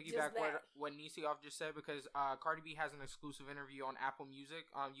I'm gonna piggyback Just that. what Niecy off just said because Cardi B has an exclusive interview on Apple Music.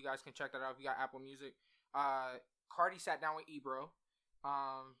 You guys can check that out if you got Apple Music. Cardi sat down with Ebro,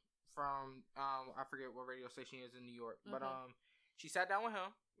 from I forget what radio station he is in New York, but She sat down with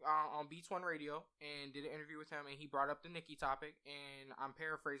him on Beats One Radio and did an interview with him, and he brought up the Nicki topic. And I'm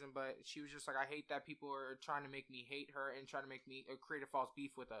paraphrasing, but she was just like, I hate that people are trying to make me hate her and trying to make me create a false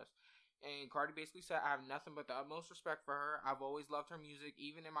beef with us. And Cardi basically said, I have nothing but the utmost respect for her. I've always loved her music.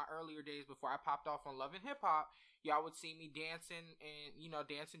 Even in my earlier days before I popped off on Love and Hip Hop, y'all would see me dancing and,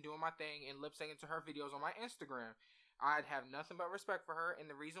 dancing, doing my thing and lip syncing to her videos on my Instagram. I'd have nothing but respect for her. And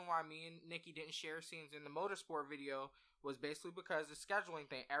the reason why me and Nicki didn't share scenes in the motorsport video was basically because the scheduling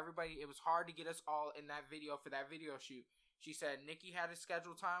thing. It was hard to get us all in that video for that video shoot. She said Nicki had a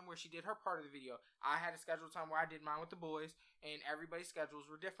scheduled time where she did her part of the video. I had a scheduled time where I did mine with the boys, and everybody's schedules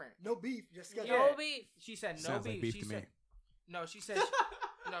were different. No beef, just schedule. No beef. She said no Sounds like beef. beef to me. She said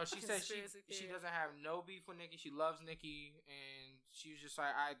she said she doesn't have no beef with Nicki. She loves Nicki, and she was just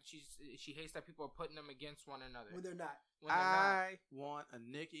like she hates that people are putting them against one another. When they're not. I want a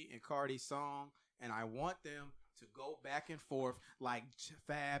Nicki and Cardi song, and I want them to go back and forth like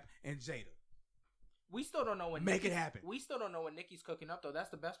Fab and Jada. We still don't know when it happen. We still don't know what Nicki's cooking up though. That's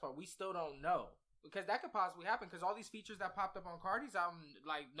the best part. We still don't know because that could possibly happen. Because all these features that popped up on Cardi's album,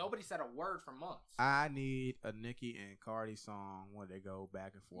 like nobody said a word for months. I need a Nicki and Cardi song where they go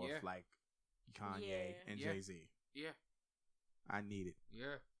back and forth like Kanye and Jay-Z. Yeah, I need it.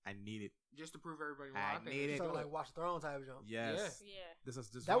 Yeah, I need it. just to prove everybody wrong. I need it. Something like Watch the Throne type of jump. Yes. Yeah.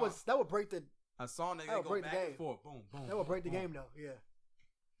 That would break the. A song that they go back and forth. Boom, boom. That would break the boom. game though. Yeah.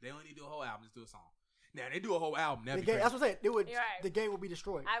 They only need to do a whole album. Just do a song. Now they do a whole album. That's what I'm saying. The game will be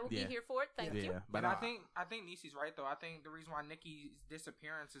destroyed. I will be here for it. Thank you. But I think Niecy's right though. I think the reason why Nicki's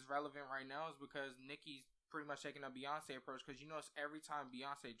disappearance is relevant right now is because Nicki's pretty much taking a Beyonce approach. Because you notice every time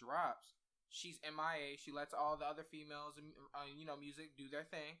Beyonce drops, she's MIA. She lets all the other females, music do their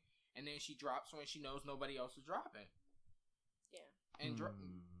thing, and then she drops when she knows nobody else is dropping. Yeah. And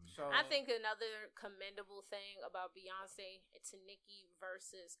so I think another commendable thing about Beyonce to Nicki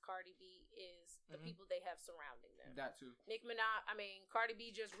versus Cardi B is the people they have surrounding them. That too. Cardi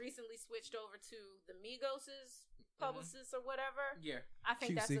B just recently switched over to the Migos' publicist or whatever. Yeah. I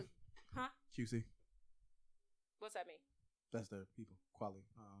think QC. QC. What's that mean? That's the people. Quality.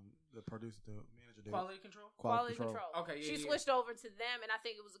 The producer, the manager. Quality control? Quality control. Okay, She switched over to them, and I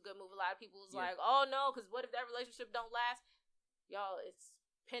think it was a good move. A lot of people was like, oh, no, because what if that relationship don't last? Y'all, it's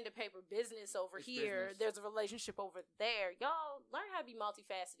pen to paper business over here. Business. There's a relationship over there. Y'all learn how to be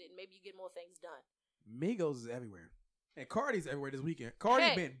multifaceted, and maybe you get more things done. Migos is everywhere. And Cardi's everywhere this weekend.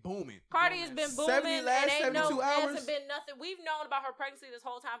 Cardi been booming. Cardi has been booming. 72 hours. Hasn't been nothing. We've known about her pregnancy this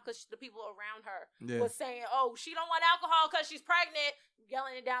whole time because the people around her Yeah. was saying, "Oh, she don't want alcohol because she's pregnant."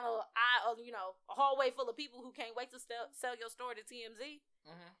 Yelling it down a hallway full of people who can't wait to sell your story to TMZ.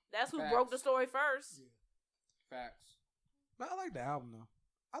 Mm-hmm. That's who Facts. broke the story first. Yeah. Facts. But I like the album though.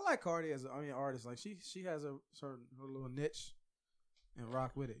 I like Cardi as an artist. Like she has her little niche and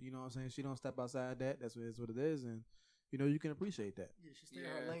rock with it. You know what I'm saying? She don't step outside that. That's what it is, and you can appreciate that. Yeah, she stayed in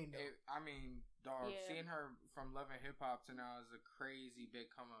her lane though. Dog, Yeah. seeing her from Love and Hip Hop to now is a crazy big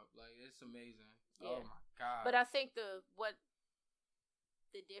come up. Like it's amazing. Yeah. Oh my god. But I think what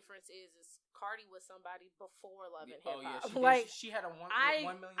the difference is Cardi was somebody before Love and Hip Hop. She had a 1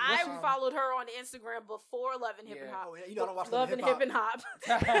 million. I followed her on Instagram before Love and Hip Yeah. Hop. Oh, yeah, I don't watch Love and Hip Hop.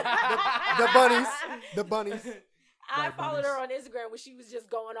 The bunnies. I Like followed her bunnies. on Instagram when she was just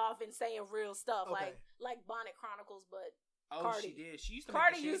going off and saying real stuff, Okay. like Bonnet Chronicles. But Oh, Cardi. she did. She used to.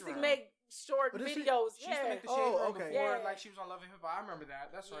 Cardi make the used to Shade Room. make short But is she- videos. She used to make the Oh, Shade Room okay. before, Yeah. like she was on Love and Hip Hop. I remember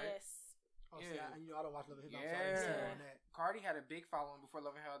that. That's right. Yes. Oh, see, Yeah. I don't watch Love and Hip Hop, so I didn't see her Yeah. on that. Cardi had a big following before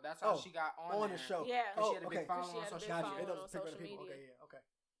Love and Hip Hop. That's how Oh, she got On there. the show. Yeah. Because Oh, she had a okay. big following She on had a social big Gotcha. media. It doesn't on pick other social people. media. Okay, yeah, okay.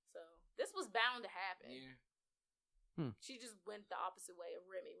 So this was bound to happen. Yeah. She just went the opposite way of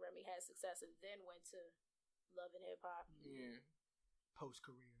Remy. Remy had success and then went to Love and Hip Hop. Yeah. Post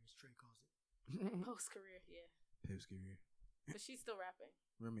career, as Trey calls it. Post career, yeah. Pip's career. But she's still rapping.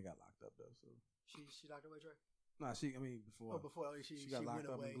 Remy got locked up though, so She locked away, Trey. nah. Before. Oh, before she got locked went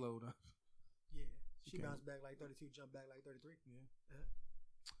up away. and glowed up. Yeah, She she came- bounced back like 32, jumped back like 33. Yeah.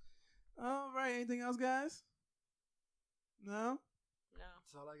 All right. Anything else, guys? No. No.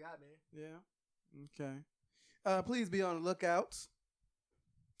 That's all I got, man. Yeah. Okay. Please be on the lookout.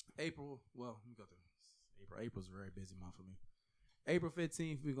 April. Well, let me go through April. April's a very busy month for me. April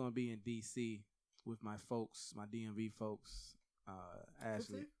 15th, we're gonna be in DC with my folks, my DMV folks.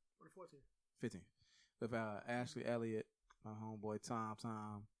 Ashley. 15th or the 14th? 15th. With Ashley Elliott, my homeboy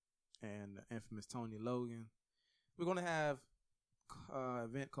Tom, and the infamous Tony Logan. We're gonna have an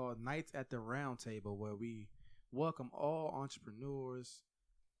event called Nights at the Round Table, where we welcome all entrepreneurs,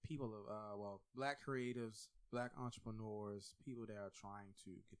 people of black creatives, black entrepreneurs, people that are trying to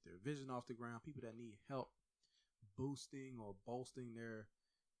get their vision off the ground, people that need help boosting or bolstering their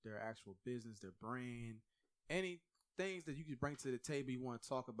actual business, their brand, any things that you can bring to the table you want to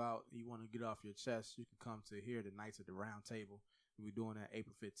talk about, you want to get off your chest, you can come to here the Nights at the Round Table. We're doing that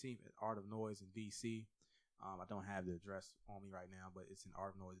April 15th at Art of Noise in DC. I don't have the address on me right now, but it's in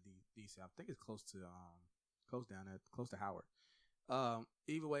Art of Noise, DC. I think it's close to Howard.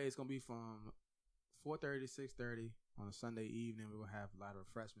 Either way, it's gonna be from 4:30 to 6:30 on a Sunday evening. We will have a lot of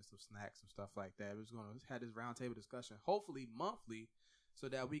refreshments, some snacks, some stuff like that. We're just gonna have this roundtable discussion, hopefully monthly, so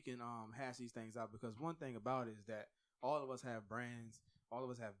that we can hash these things out. Because one thing about it is that all of us have brands, all of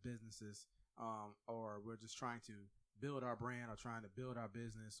us have businesses, or we're just trying to build our brand, or trying to build our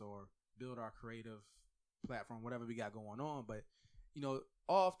business, or build our creative platform, whatever we got going on. But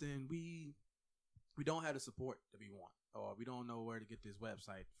often we don't have the support that we want, or we don't know where to get this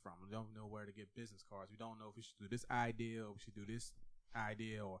website from. We don't know where to get business cards. We don't know if we should do this idea, or we should do this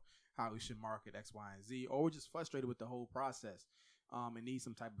idea, or how we should market X, Y, and Z, or we're just frustrated with the whole process, and need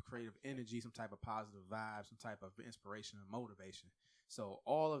some type of creative energy, some type of positive vibe, some type of inspiration and motivation. So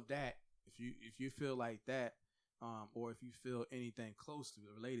all of that, if you feel like that, or if you feel anything close to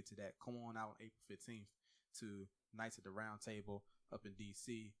related to that, come on out on April 15th to Nights at the Round Table up in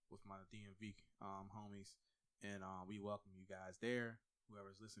DC with my DMV homies, and we welcome you guys there,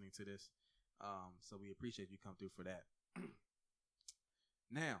 whoever's listening to this. So we appreciate you come through for that.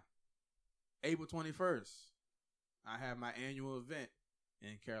 Now, April 21st, I have my annual event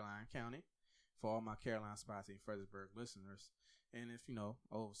in Caroline County for all my Caroline Spotty and Fredericksburg listeners. And if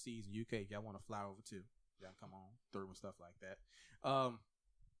overseas in UK, y'all want to fly over too, y'all come on through and stuff like that.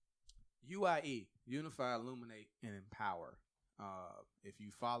 UIE, Unify, Illuminate, and Empower. If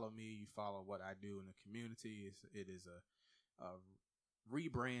you follow me, you follow what I do in the community. It is a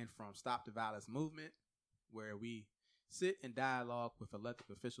rebrand from Stop the Violence Movement, where we sit and dialogue with elected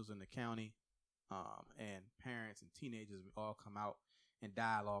officials in the county, and parents and teenagers. We all come out and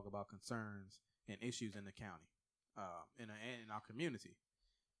dialogue about concerns and issues in the county, and in our community.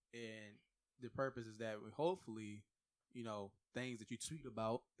 And the purpose is that we hopefully, things that you tweet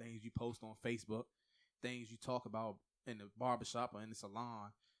about, things you post on Facebook, things you talk about in the barbershop or in the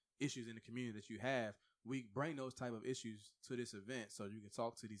salon, issues in the community that you have, we bring those type of issues to this event so you can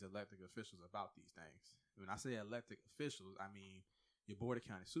talk to these elected officials about these things. When I say elected officials, I mean your Board of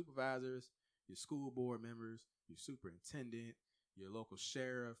County Supervisors, your school board members, your superintendent, your local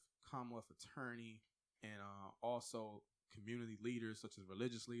sheriff, Commonwealth attorney, and also community leaders such as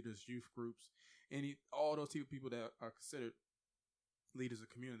religious leaders, youth groups, all those people that are considered leaders of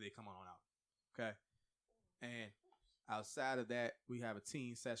community, come on out. Okay? And outside of that, we have a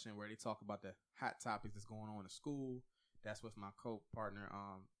teen session where they talk about the hot topics that's going on in the school. That's with my co-partner,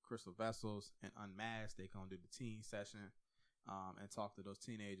 Crystal Vessels, and Unmasked. They gonna do the teen session, and talk to those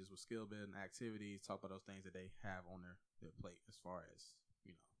teenagers with skill building activities, talk about those things that they have on their plate as far as,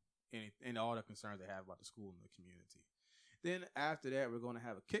 and all the concerns they have about the school and the community. Then after that, we're going to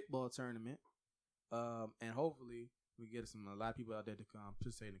have a kickball tournament, and hopefully we get a lot of people out there to come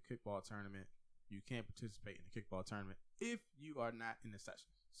participate in the kickball tournament. You can't participate in the kickball tournament if you are not in the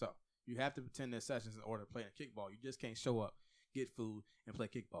sessions. So you have to attend the sessions in order to play in the kickball. You just can't show up, get food, and play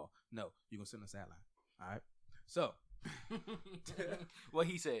kickball. No, you're going to sit on the sideline. All right? So. What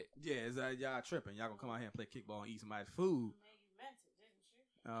he said. Yeah, it's y'all tripping. Y'all going to come out here and play kickball and eat somebody's food.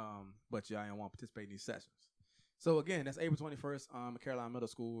 But y'all ain't want to participate in these sessions. So again, that's April 21st, Caroline Middle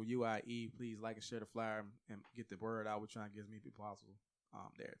School, UIE. Please like and share the flyer and get the word out. We're trying to get as many people possible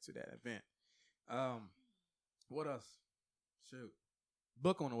there to that event. What else? Shoot.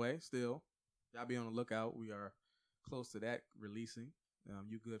 Book on the way still. Y'all be on the lookout. We are close to that releasing.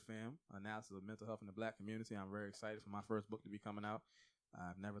 You Good Fam, Analysis of Mental Health in the Black Community. I'm very excited for my first book to be coming out.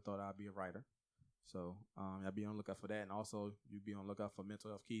 I've never thought I'd be a writer. So y'all be on the lookout for that. And also you be on the lookout for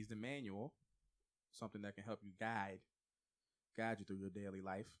Mental Health Keys, the manual. Something that can help you guide you through your daily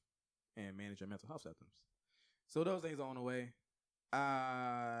life and manage your mental health symptoms. So those things are on the way.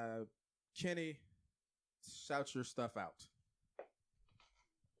 Kenny, shout your stuff out.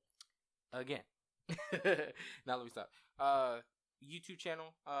 Again. Now let me stop. YouTube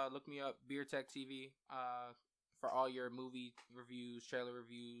channel, look me up, Beer Tech TV, for all your movie reviews, trailer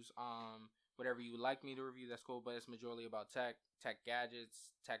reviews, whatever you would like me to review, that's cool, but it's majority about tech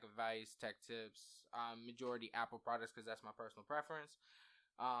gadgets, tech advice, tech tips, majority Apple products because that's my personal preference.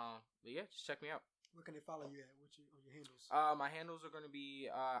 But yeah, just check me out. Where can they follow you at? On your handles? My handles are going to be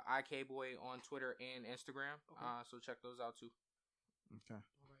IKBoy on Twitter and Instagram. Okay. So check those out too. Okay.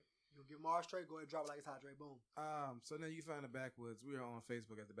 All right. You'll give Mars straight. Go ahead and drop it like it's hot, Dre. Boom. So now you can find the Backwoods. We are on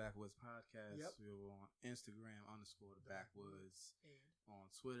Facebook at the Backwoods Podcast. Yep. We are on Instagram _the Backwoods. And on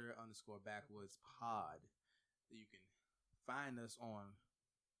Twitter _Backwoods Pod. You can find us on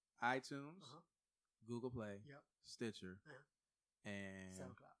iTunes, Google Play, Stitcher, and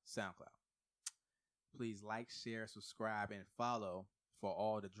SoundCloud. Please like, share, subscribe, and follow for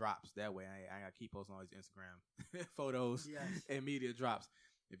all the drops. That way, I gotta keep posting all these Instagram photos and media drops.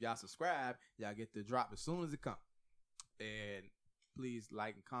 If y'all subscribe, y'all get the drop as soon as it comes. And please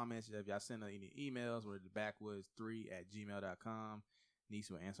like and comment. If y'all send any emails, we're thebackwoods3@gmail.com.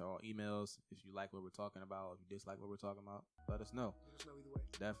 Nisa will answer all emails. If you like what we're talking about, if you dislike what we're talking about, let us know. Let us know either way.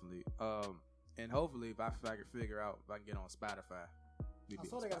 Definitely. And hopefully, if I can figure out if I can get on Spotify. I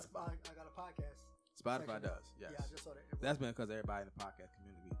saw they got a podcast. Spotify does, yes. Yeah, I just saw that. That's been because everybody in the podcast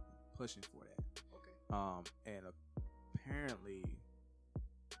community pushing for that. Okay. And apparently,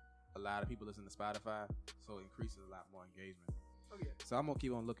 a lot of people listen to Spotify, so it increases a lot more engagement. Oh yeah. So I'm gonna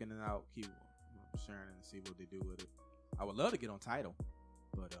keep on looking it out, keep sharing and see what they do with it. I would love to get on Tidal,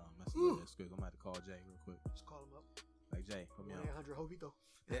 but that's another excuse. I'm gonna have to call Jay real quick. Just call him up. Like Jay, put me on. 1-800 Jovito.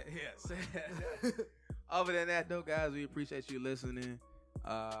 Yes. Other than that, though, guys, we appreciate you listening.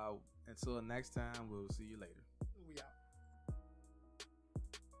 Until next time, we'll see you later.